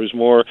 if there was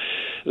more,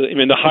 I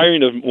mean, the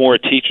hiring of more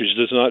teachers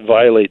does not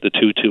violate the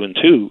 2, 2, and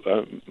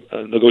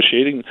 2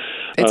 negotiating.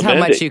 It's how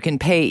mandate. Much you can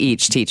pay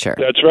each teacher.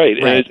 That's right.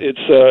 And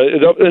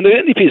and the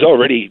NDP's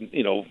already,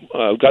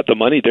 got the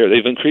money there.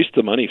 They've increased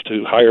the money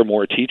to hire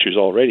more teachers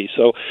already.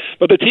 So,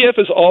 but the TF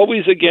has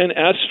always again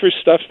asked for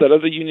stuff that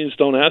other unions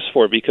don't ask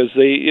for, because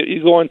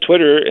you go on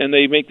Twitter and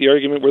they make the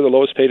argument we're the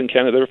lowest paid in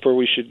Canada, therefore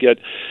we should get,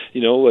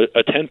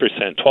 a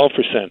 10%,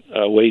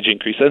 12% wage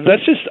increase. And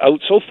that's just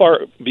out so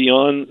far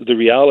beyond the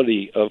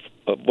reality of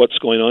what's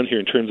going on here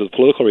in terms of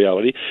political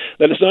reality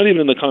that it's not even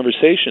in the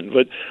conversation.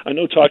 But I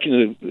know, talking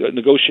to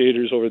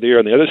negotiators over there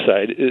on the other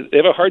side, they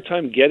have a hard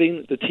time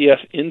getting the TF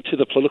into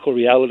the political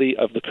reality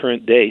of the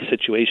current day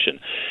situation.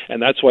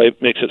 And that's why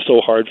it makes it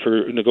so hard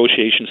for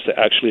negotiations to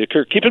actually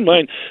occur. Keep in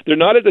mind, they're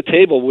not at the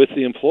table with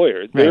the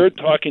employer. They're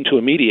talking to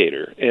a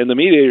mediator. And the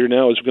mediator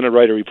now is going to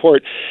write a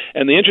report.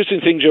 And the interesting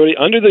thing, Jody,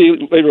 under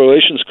the Labor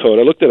Relations Code,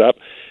 I looked it up,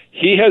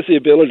 he has the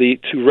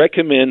ability to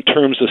recommend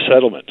terms of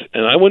settlement.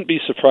 And I wouldn't be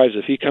surprised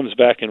if he comes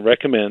back and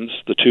recommends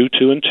the 2,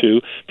 2, and 2,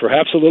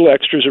 perhaps a little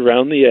extras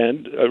around the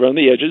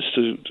edges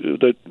to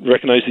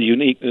recognize the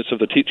uniqueness of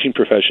the teaching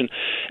profession,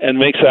 and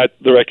makes that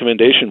the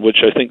recommendation,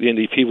 which I think the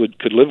NDP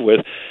could live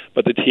with,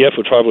 but the TF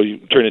would probably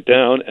turn it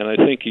down, and I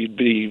think he'd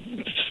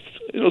be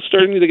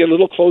starting to get a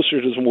little closer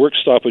to some work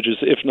stoppages,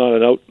 if not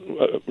an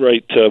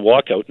outright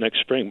walkout next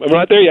spring. We're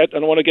not there yet. I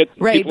don't want to get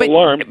people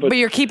alarmed. But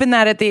you're keeping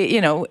that at the,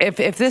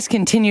 if this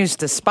continues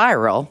to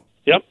spiral,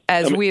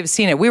 as we have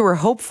seen it, we were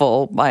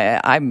hopeful.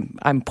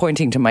 I'm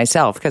pointing to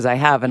myself because I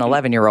have an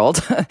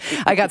 11-year-old.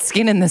 I got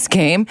skin in this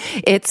game.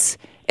 It's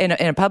in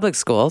a public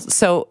school.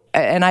 So,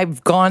 and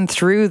I've gone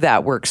through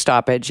that work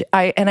stoppage.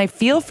 I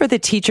feel for the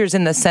teachers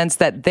in the sense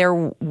that there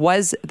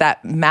was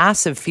that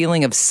massive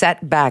feeling of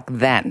setback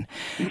then.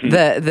 Mm-hmm.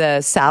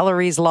 The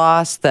salaries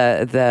lost,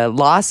 the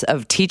loss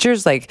of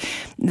teachers, like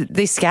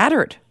they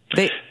scattered.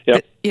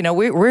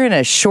 We're in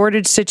a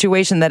shortage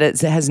situation that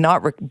has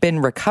not been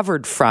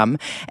recovered from.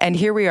 And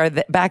here we are.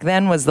 Back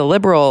then was the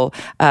Liberal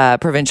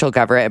provincial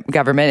government.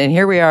 And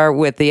here we are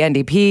with the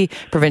NDP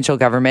provincial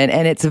government.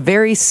 And it's a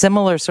very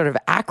similar sort of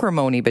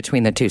acrimony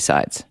between the two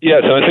sides.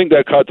 Yes, and I think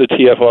that caught the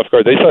TF off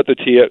guard. They thought the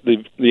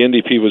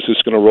NDP was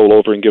just going to roll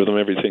over and give them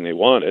everything they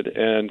wanted.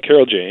 And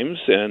Carol James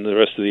and the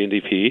rest of the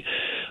NDP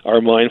are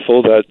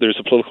mindful that there's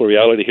a political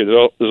reality here.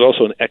 There's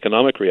also an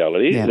economic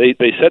reality. Yeah.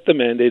 They set the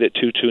mandate at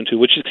 2, 2, and 2,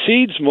 which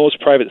exceeds most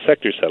private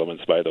sector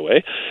settlements, by the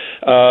way,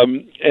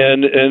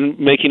 and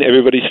making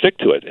everybody stick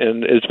to it.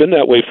 And it's been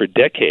that way for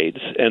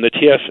decades. And the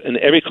TF in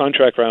every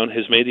contract round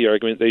has made the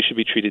argument they should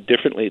be treated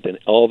differently than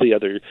all the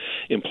other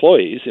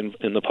employees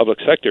in the public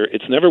sector.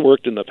 It's never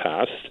worked in the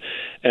past,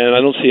 and I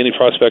don't see any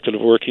prospect of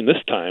it working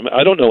this time.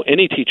 I don't know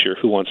any teacher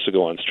who wants to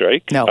go on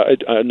strike. No.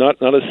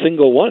 Not a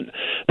single one.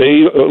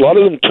 A lot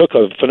of them took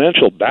a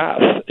financial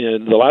bath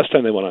in the last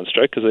time they went on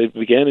strike, because they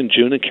began in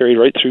June and carried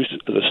right through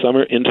the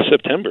summer into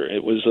September.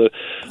 It was a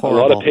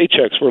lot of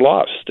paychecks were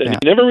lost, and you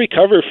never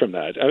recover from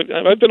that.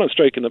 I've been on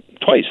strike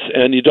twice,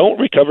 and you don't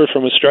recover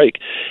from a strike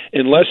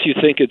unless you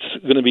think it's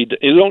going to be.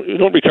 You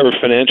don't recover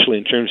financially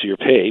in terms of your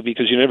pay,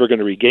 because you're never going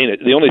to regain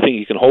it. The only thing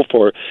you can hope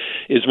for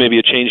is maybe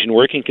a change in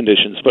working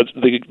conditions. But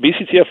the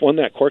BCTF won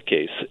that court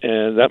case,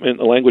 and that meant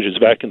the language is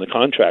back in the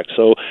contract.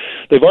 So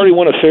they've already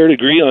won a fair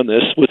degree on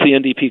this with the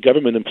NDP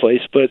government in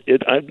place, but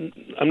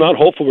I'm not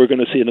hopeful we're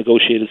going to see a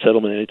negotiated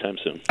settlement anytime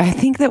soon. I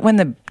think that when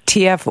the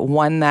TF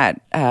won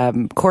that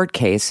court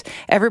case,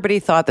 everybody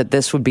thought that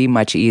this would be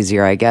much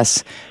easier. I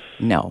guess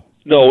no.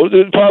 No,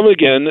 the problem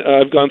again,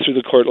 I've gone through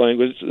the court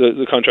language,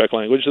 the contract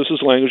language. This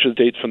is language that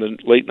dates from the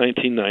late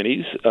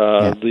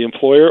 1990s. The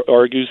employer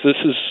argues this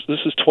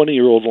is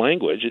 20-year-old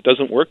language. It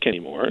doesn't work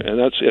anymore, and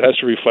it has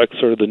to reflect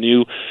sort of the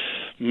new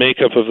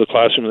makeup of the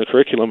classroom and the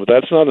curriculum. But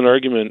that's not an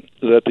argument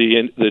that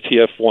the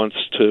TF wants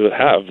to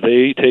have.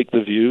 They take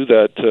the view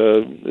that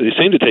they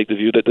seem to take the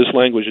view that this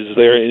language is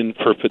there in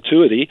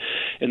perpetuity,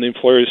 and the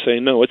employer is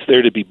saying no, it's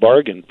there to be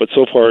bargained. But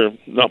so far,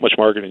 not much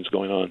bargaining is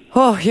going on.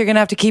 Oh, you're going to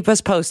have to keep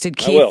us posted,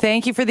 Keith.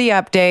 Thank you for the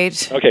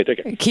update. Okay,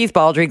 take care. Keith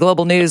Baldry,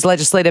 Global News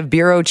Legislative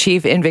Bureau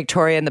Chief in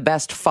Victoria, and the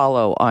best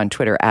follow on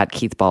Twitter at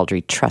Keith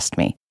Baldry. Trust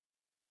me.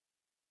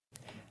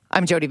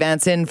 I'm Jody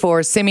Vance in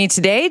for Simi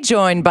today,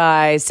 joined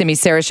by Simi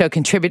Sara Show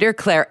contributor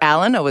Claire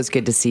Allen. Always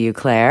good to see you,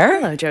 Claire.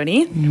 Hello,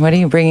 Jody. What are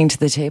you bringing to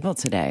the table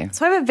today?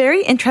 So I have a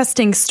very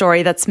interesting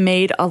story that's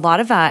made a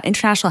lot of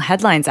international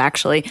headlines,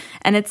 actually,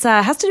 and it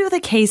has to do with a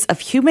case of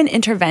human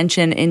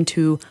intervention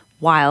into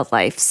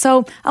wildlife.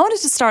 So I wanted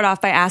to start off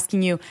by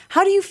asking you,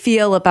 how do you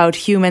feel about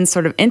humans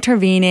sort of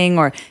intervening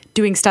or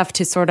doing stuff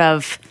to sort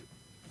of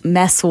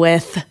mess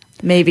with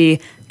maybe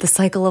the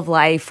cycle of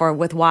life or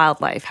with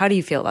wildlife? How do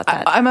you feel about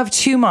that? I'm of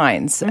two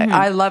minds. Mm-hmm.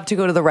 I love to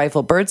go to the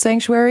Rifle Bird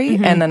Sanctuary,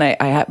 and then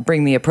I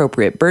bring the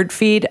appropriate bird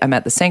feed. I'm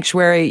at the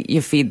sanctuary.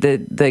 You feed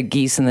the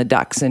geese and the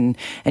ducks, and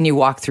you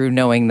walk through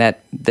knowing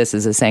that this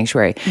is a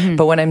sanctuary.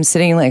 But when I'm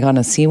sitting like on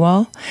a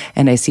seawall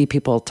and I see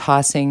people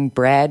tossing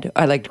bread,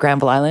 I like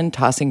Granville Island,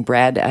 tossing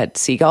bread at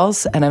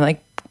seagulls, and I'm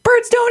like,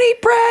 birds don't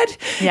eat bread.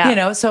 Yeah. You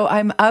know, so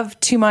I'm of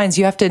two minds.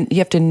 You have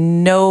to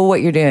know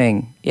what you're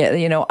doing. Yeah,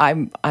 you know,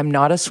 I'm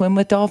not a swim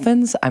with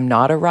dolphins. I'm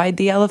not a ride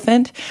the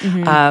elephant.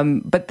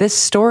 But this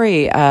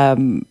story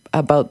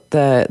about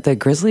the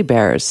grizzly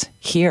bears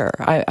here,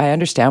 I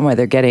understand why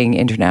they're getting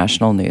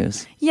international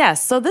news.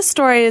 Yes, so this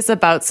story is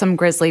about some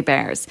grizzly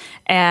bears.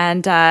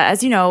 And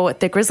as you know,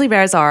 the grizzly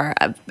bears are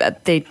a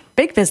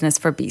big business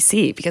for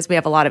BC because we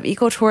have a lot of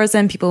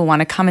ecotourism, people who want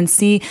to come and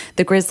see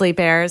the grizzly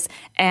bears.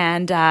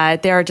 And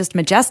they're just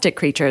majestic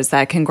creatures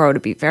that can grow to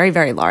be very,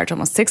 very large,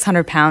 almost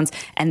 600 pounds.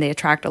 And they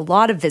attract a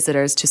lot of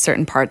visitors to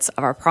certain parts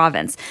of our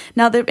province.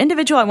 Now, the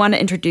individual I want to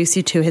introduce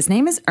you to, his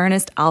name is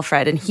Ernest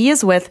Alfred, and he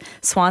is with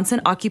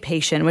Swanson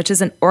Occupation, which is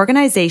an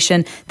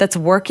organization that's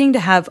working to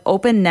have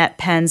open net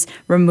pens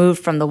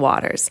removed from the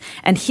waters.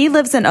 And he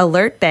lives in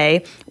Alert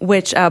Bay,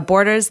 which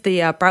borders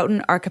the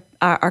Broughton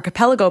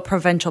Archipelago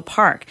Provincial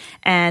Park.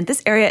 And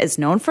this area is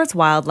known for its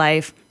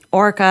wildlife,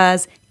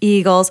 orcas,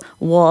 eagles,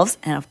 wolves,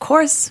 and of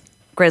course,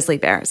 grizzly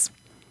bears.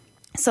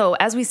 So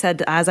as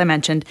I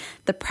mentioned,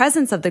 the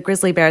presence of the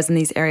grizzly bears in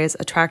these areas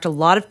attract a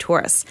lot of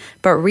tourists.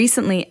 But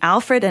recently,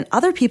 Alfred and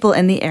other people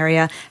in the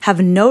area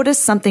have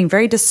noticed something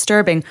very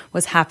disturbing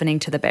was happening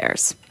to the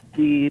bears.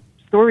 The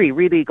story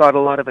really got a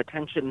lot of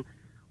attention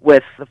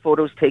with the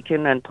photos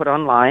taken and put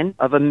online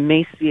of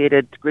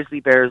emaciated grizzly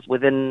bears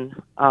within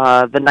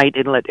the Knight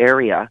Inlet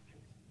area.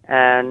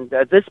 And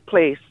this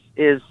place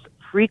is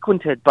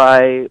frequented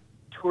by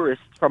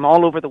tourists from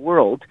all over the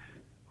world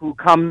who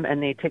come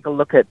and they take a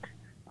look at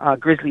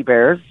grizzly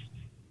bears.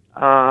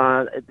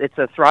 It's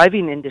a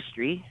thriving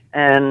industry,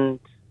 and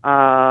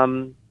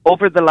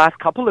over the last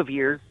couple of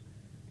years,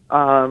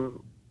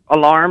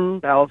 alarm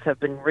bells have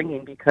been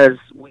ringing because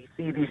we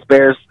see these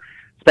bears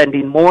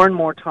spending more and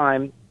more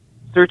time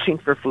searching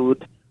for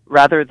food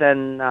rather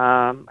than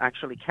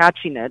actually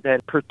catching it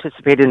and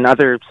participating in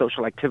other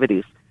social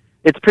activities.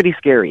 It's pretty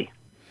scary.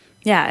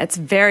 Yeah, it's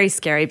very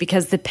scary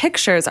because the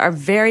pictures are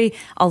very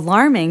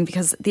alarming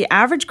because the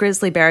average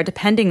grizzly bear,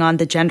 depending on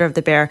the gender of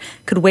the bear,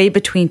 could weigh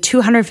between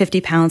 250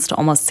 pounds to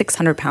almost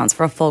 600 pounds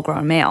for a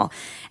full-grown male.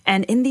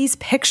 And in these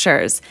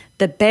pictures,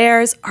 the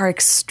bears are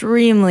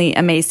extremely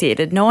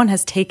emaciated. No one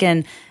has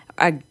taken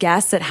a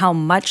guess at how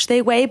much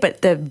they weigh,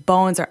 but the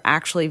bones are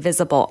actually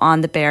visible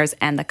on the bears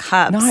and the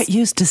cubs. Not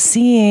used to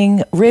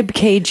seeing rib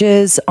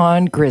cages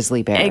on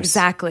grizzly bears.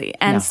 Exactly.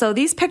 And so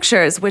these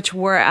pictures, which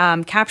were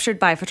captured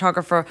by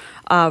photographer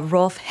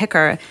Rolf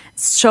Hicker,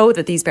 show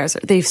that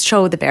they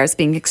show the bears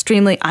being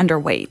extremely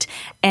underweight.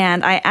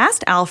 And I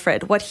asked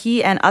Alfred what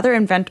he and other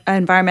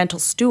environmental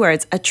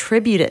stewards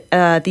attributed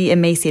the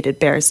emaciated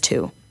bears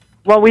to.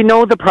 Well, we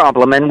know the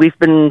problem, and we've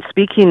been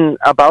speaking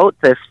about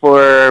this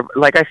for,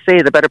 like I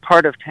say, the better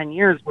part of 10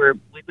 years, where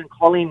we've been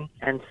calling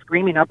and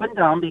screaming up and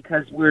down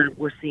because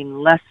we're seeing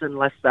less and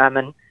less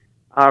salmon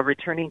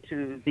returning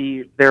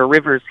to their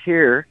rivers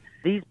here.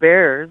 These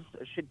bears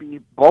should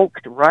be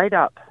bulked right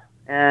up,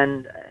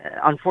 and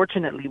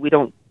unfortunately, we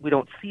don't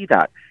see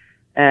that.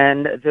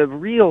 And the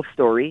real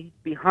story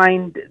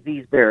behind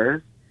these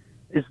bears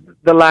is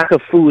the lack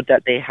of food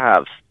that they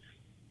have.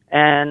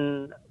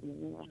 And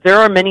there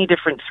are many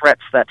different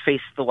threats that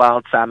face the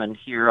wild salmon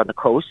here on the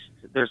coast.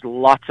 There's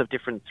lots of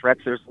different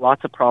threats. There's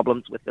lots of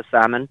problems with the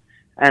salmon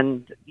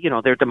and,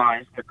 their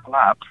demise, their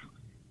collapse.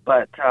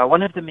 But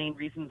one of the main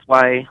reasons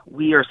why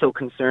we are so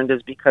concerned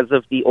is because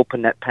of the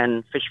open net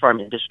pen fish farm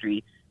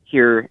industry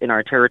here in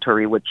our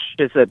territory, which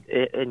is an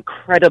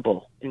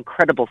incredible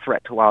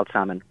threat to wild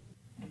salmon.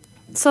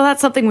 So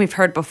that's something we've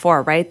heard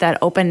before, right? That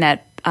open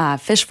net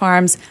fish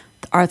farms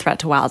are a threat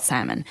to wild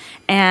salmon.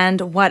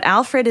 And what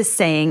Alfred is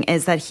saying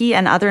is that he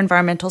and other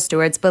environmental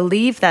stewards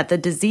believe that the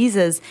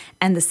diseases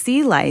and the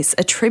sea lice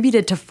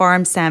attributed to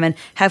farm salmon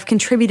have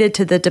contributed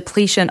to the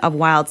depletion of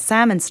wild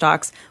salmon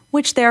stocks,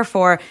 which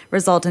therefore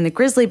result in the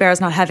grizzly bears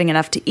not having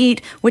enough to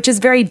eat, which is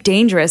very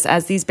dangerous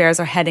as these bears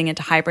are heading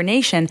into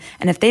hibernation.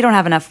 And if they don't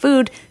have enough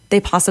food, they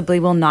possibly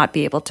will not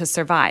be able to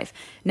survive.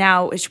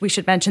 Now, we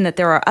should mention that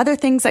there are other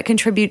things that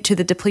contribute to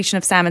the depletion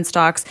of salmon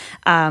stocks.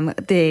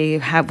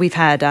 We've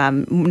had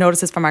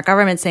notices from our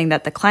government saying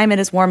that the climate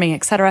is warming,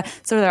 etc.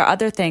 So there are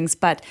other things,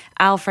 but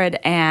Alfred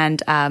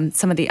and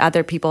some of the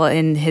other people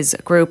in his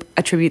group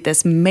attribute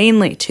this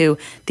mainly to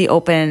the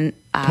open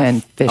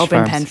pen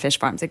fish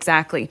farms.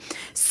 Exactly.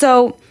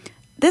 So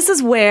this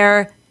is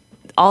where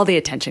all the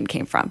attention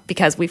came from,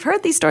 because we've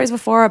heard these stories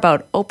before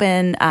about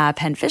open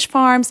pen fish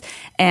farms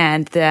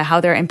and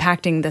how they're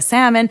impacting the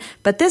salmon,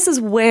 but this is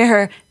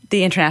where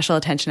the international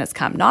attention has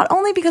come, not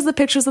only because of the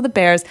pictures of the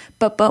bears,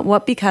 but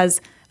what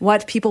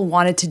people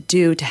wanted to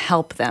do to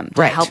help them,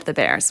 to help the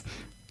bears.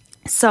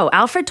 So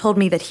Alfred told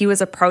me that he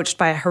was approached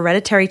by a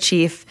hereditary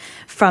chief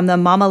from the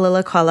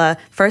Mamalilikulla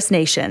First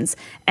Nations,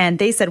 and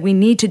they said, we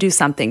need to do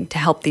something to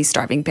help these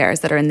starving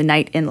bears that are in the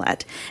Knight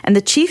Inlet. And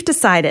the chief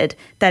decided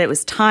that it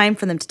was time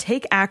for them to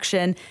take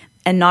action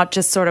and not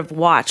just sort of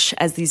watch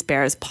as these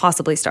bears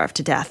possibly starve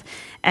to death.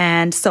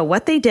 And so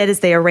what they did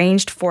is they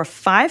arranged for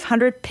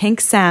 500 pink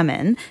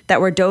salmon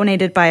that were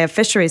donated by a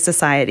fisheries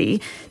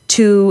society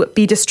to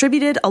be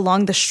distributed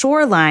along the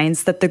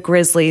shorelines that the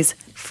grizzlies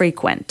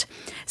frequent.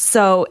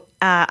 So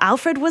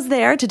Alfred was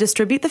there to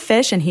distribute the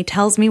fish, and he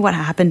tells me what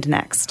happened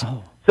next.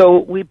 Oh. So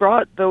we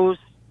brought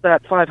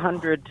that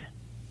 500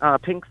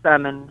 pink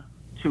salmon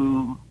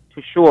to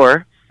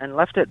shore and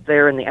left it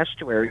there in the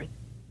estuary.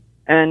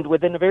 And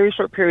within a very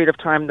short period of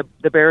time,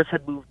 the bears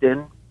had moved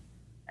in,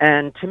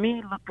 and to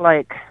me looked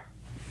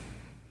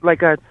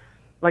like a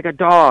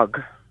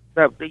dog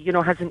that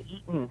hasn't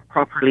eaten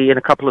properly in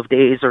a couple of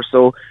days or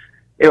so,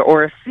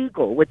 or a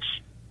seagull which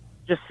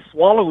just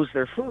swallows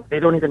their food. They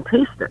don't even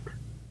taste it.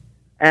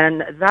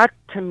 And that,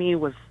 to me,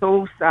 was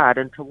so sad.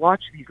 And to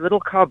watch these little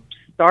cubs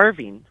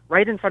starving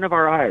right in front of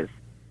our eyes.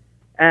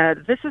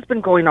 This has been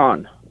going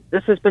on.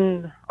 This has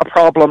been a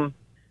problem,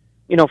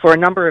 for a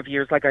number of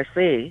years. Like I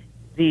say,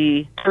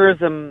 the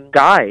tourism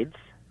guides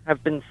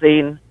have been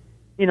saying,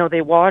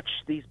 they watch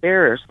these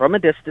bears from a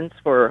distance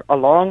for a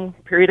long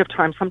period of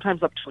time,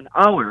 sometimes up to an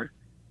hour.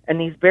 And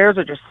these bears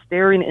are just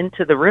staring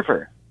into the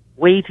river,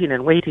 waiting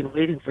and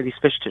waiting for these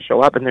fish to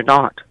show up, and they're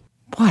not.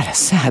 What a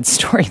sad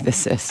story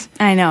this is.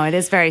 I know, it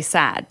is very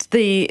sad.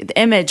 The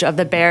image of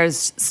the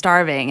bears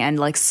starving and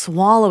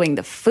swallowing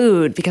the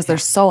food because they're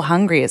so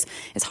hungry is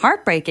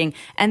heartbreaking.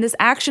 And this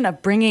action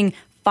of bringing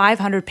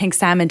 500 pink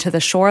salmon to the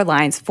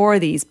shorelines for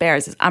these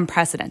bears is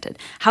unprecedented.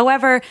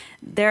 However,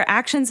 their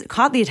actions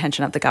caught the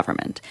attention of the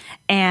government.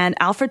 And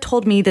Alfred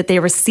told me that they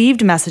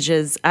received a message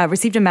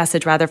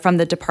from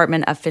the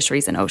Department of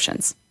Fisheries and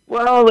Oceans.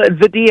 Well,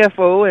 the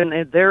DFO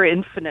and their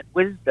infinite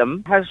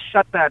wisdom has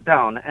shut that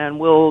down and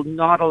will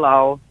not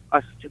allow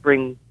us to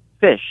bring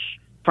fish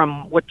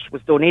from which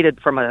was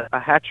donated from a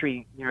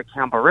hatchery near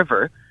Campbell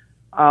River.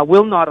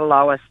 Will not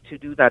allow us to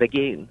do that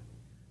again.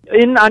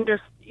 In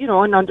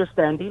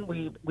understanding,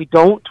 we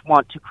don't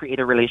want to create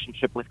a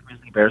relationship with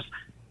grizzly bears,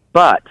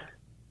 but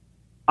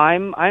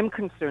I'm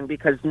concerned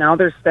because now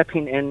they're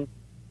stepping in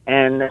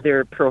and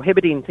they're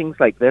prohibiting things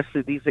like this,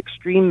 these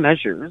extreme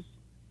measures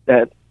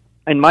that,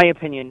 in my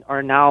opinion,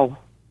 are now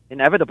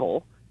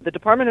inevitable. The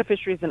Department of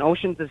Fisheries and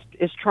Oceans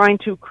is trying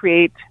to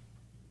create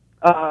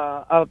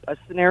a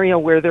scenario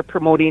where they're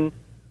promoting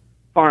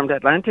farmed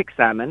Atlantic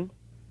salmon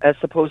as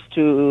opposed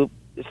to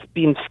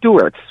being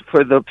stewards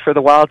for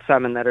the wild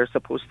salmon that are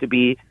supposed to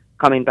be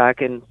coming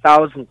back in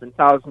thousands and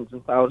thousands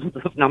and thousands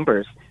of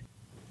numbers.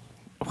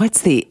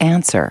 What's the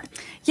answer?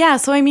 Yeah,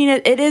 so I mean,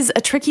 it is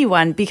a tricky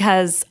one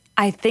because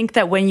I think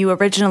that when you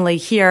originally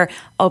hear,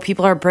 oh,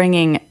 people are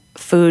bringing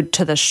food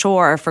to the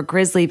shore for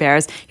grizzly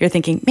bears, you're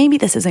thinking maybe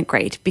this isn't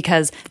great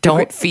because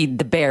don't feed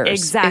the bears.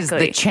 Exactly. Is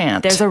the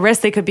chant. There's a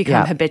risk they could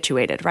become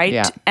habituated, right?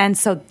 Yeah. And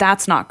so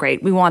that's not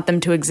great. We want them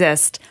to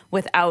exist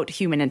without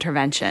human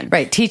intervention.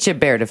 Right. Teach a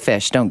bear to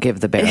fish. Don't give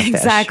the bear a fish.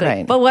 Exactly.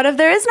 Right. But what if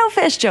there is no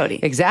fish,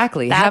 Jody?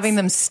 Exactly. Having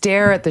them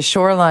stare at the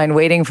shoreline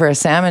waiting for a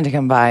salmon to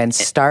come by and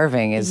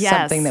starving is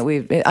something that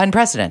we've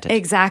unprecedented.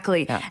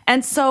 Exactly. Yeah.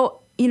 And so,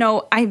 you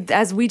know,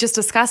 as we just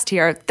discussed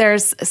here,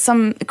 there's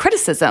some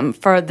criticism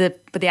for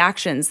the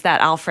actions that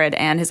Alfred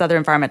and his other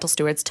environmental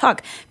stewards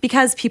took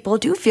because people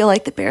do feel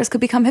like the bears could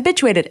become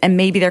habituated and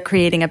maybe they're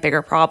creating a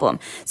bigger problem.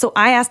 So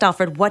I asked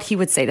Alfred what he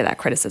would say to that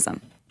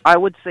criticism. I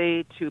would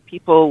say to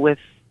people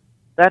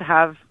that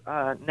have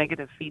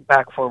negative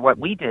feedback for what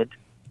we did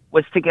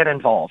was to get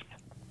involved.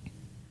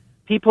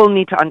 People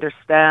need to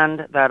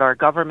understand that our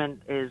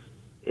government is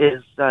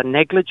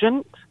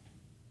negligent.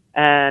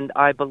 And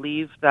I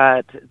believe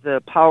that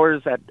the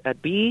powers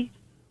at B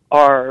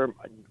are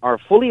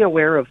fully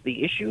aware of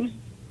the issues.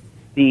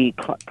 The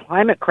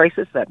climate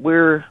crisis that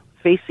we're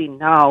facing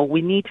now,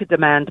 we need to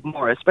demand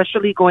more,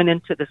 especially going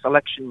into this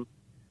election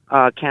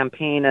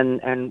campaign,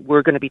 and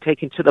we're going to be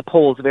taken to the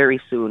polls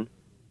very soon.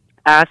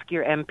 Ask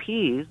your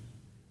MPs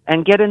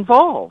and get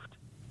involved,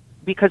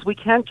 because we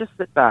can't just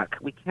sit back.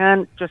 We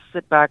can't just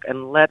sit back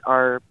and let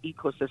our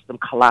ecosystem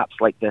collapse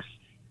like this.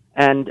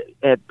 And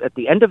at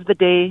the end of the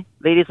day,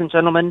 ladies and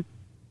gentlemen,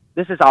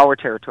 this is our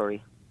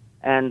territory.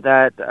 And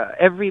that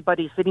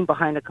everybody sitting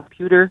behind a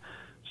computer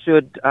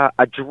should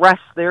address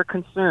their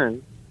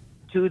concerns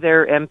to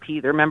their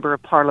MP, their member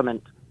of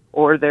parliament,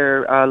 or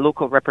their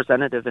local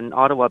representative in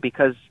Ottawa,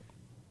 because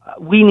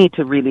we need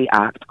to really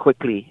act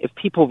quickly. If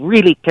people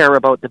really care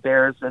about the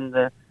bears and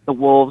the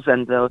wolves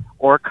and the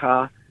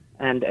orca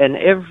and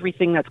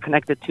everything that's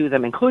connected to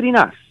them, including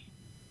us,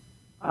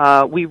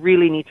 we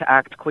really need to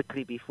act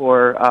quickly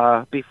before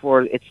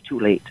it's too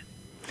late.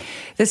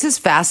 This is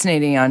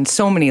fascinating on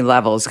so many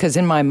levels because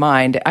in my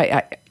mind,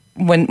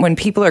 when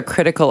people are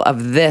critical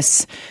of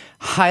this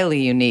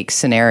highly unique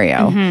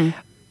scenario,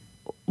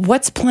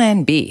 what's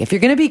plan B? If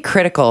you're going to be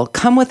critical,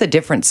 come with a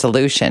different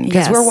solution.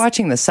 Because we're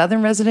watching the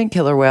southern resident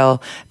killer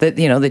whale,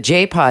 the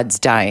J-pod's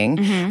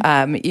dying.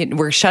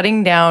 We're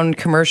shutting down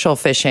commercial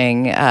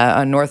fishing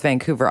on North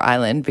Vancouver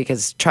Island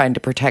because trying to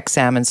protect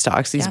salmon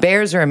stocks. These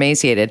bears are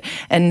emaciated,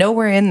 and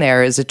nowhere in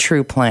there is a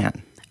true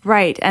plan.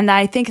 Right. And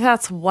I think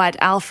that's what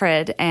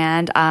Alfred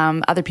and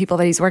other people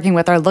that he's working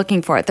with are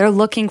looking for. They're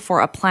looking for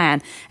a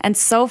plan. And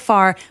so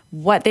far,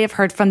 what they've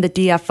heard from the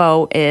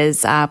DFO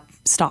is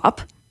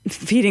stop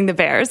feeding the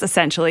bears,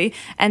 essentially.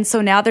 And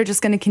so now they're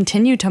just going to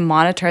continue to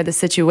monitor the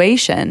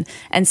situation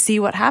and see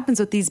what happens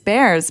with these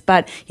bears.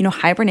 But,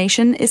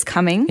 hibernation is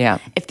coming. Yeah.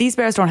 If these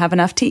bears don't have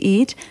enough to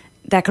eat,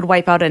 that could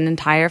wipe out an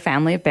entire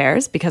family of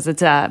bears because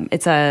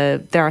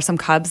there are some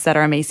cubs that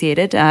are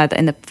emaciated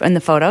in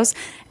the photos.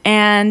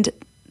 And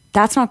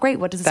that's not great.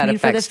 What does this mean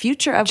for the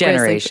future of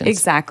generations? Grizzly?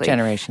 Exactly.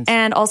 Generations.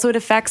 And also it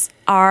affects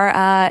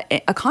our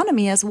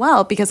economy as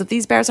well, because if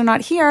these bears are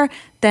not here,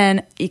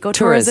 then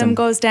ecotourism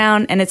goes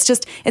down. And it's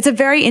a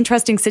very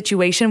interesting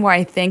situation where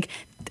I think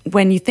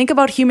when you think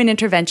about human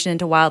intervention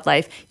into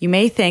wildlife, you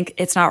may think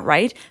it's not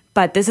right,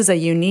 but this is a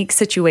unique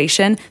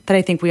situation that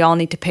I think we all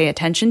need to pay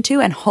attention to,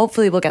 and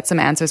hopefully we'll get some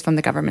answers from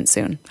the government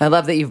soon. I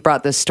love that you've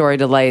brought this story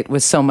to light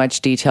with so much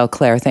detail,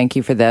 Claire. Thank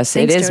you for this.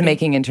 Thanks, it is Jody.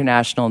 making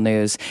international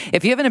news.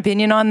 If you have an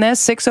opinion on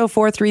this,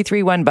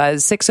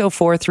 604-331-BUZZ,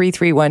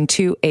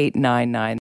 604-331-2899.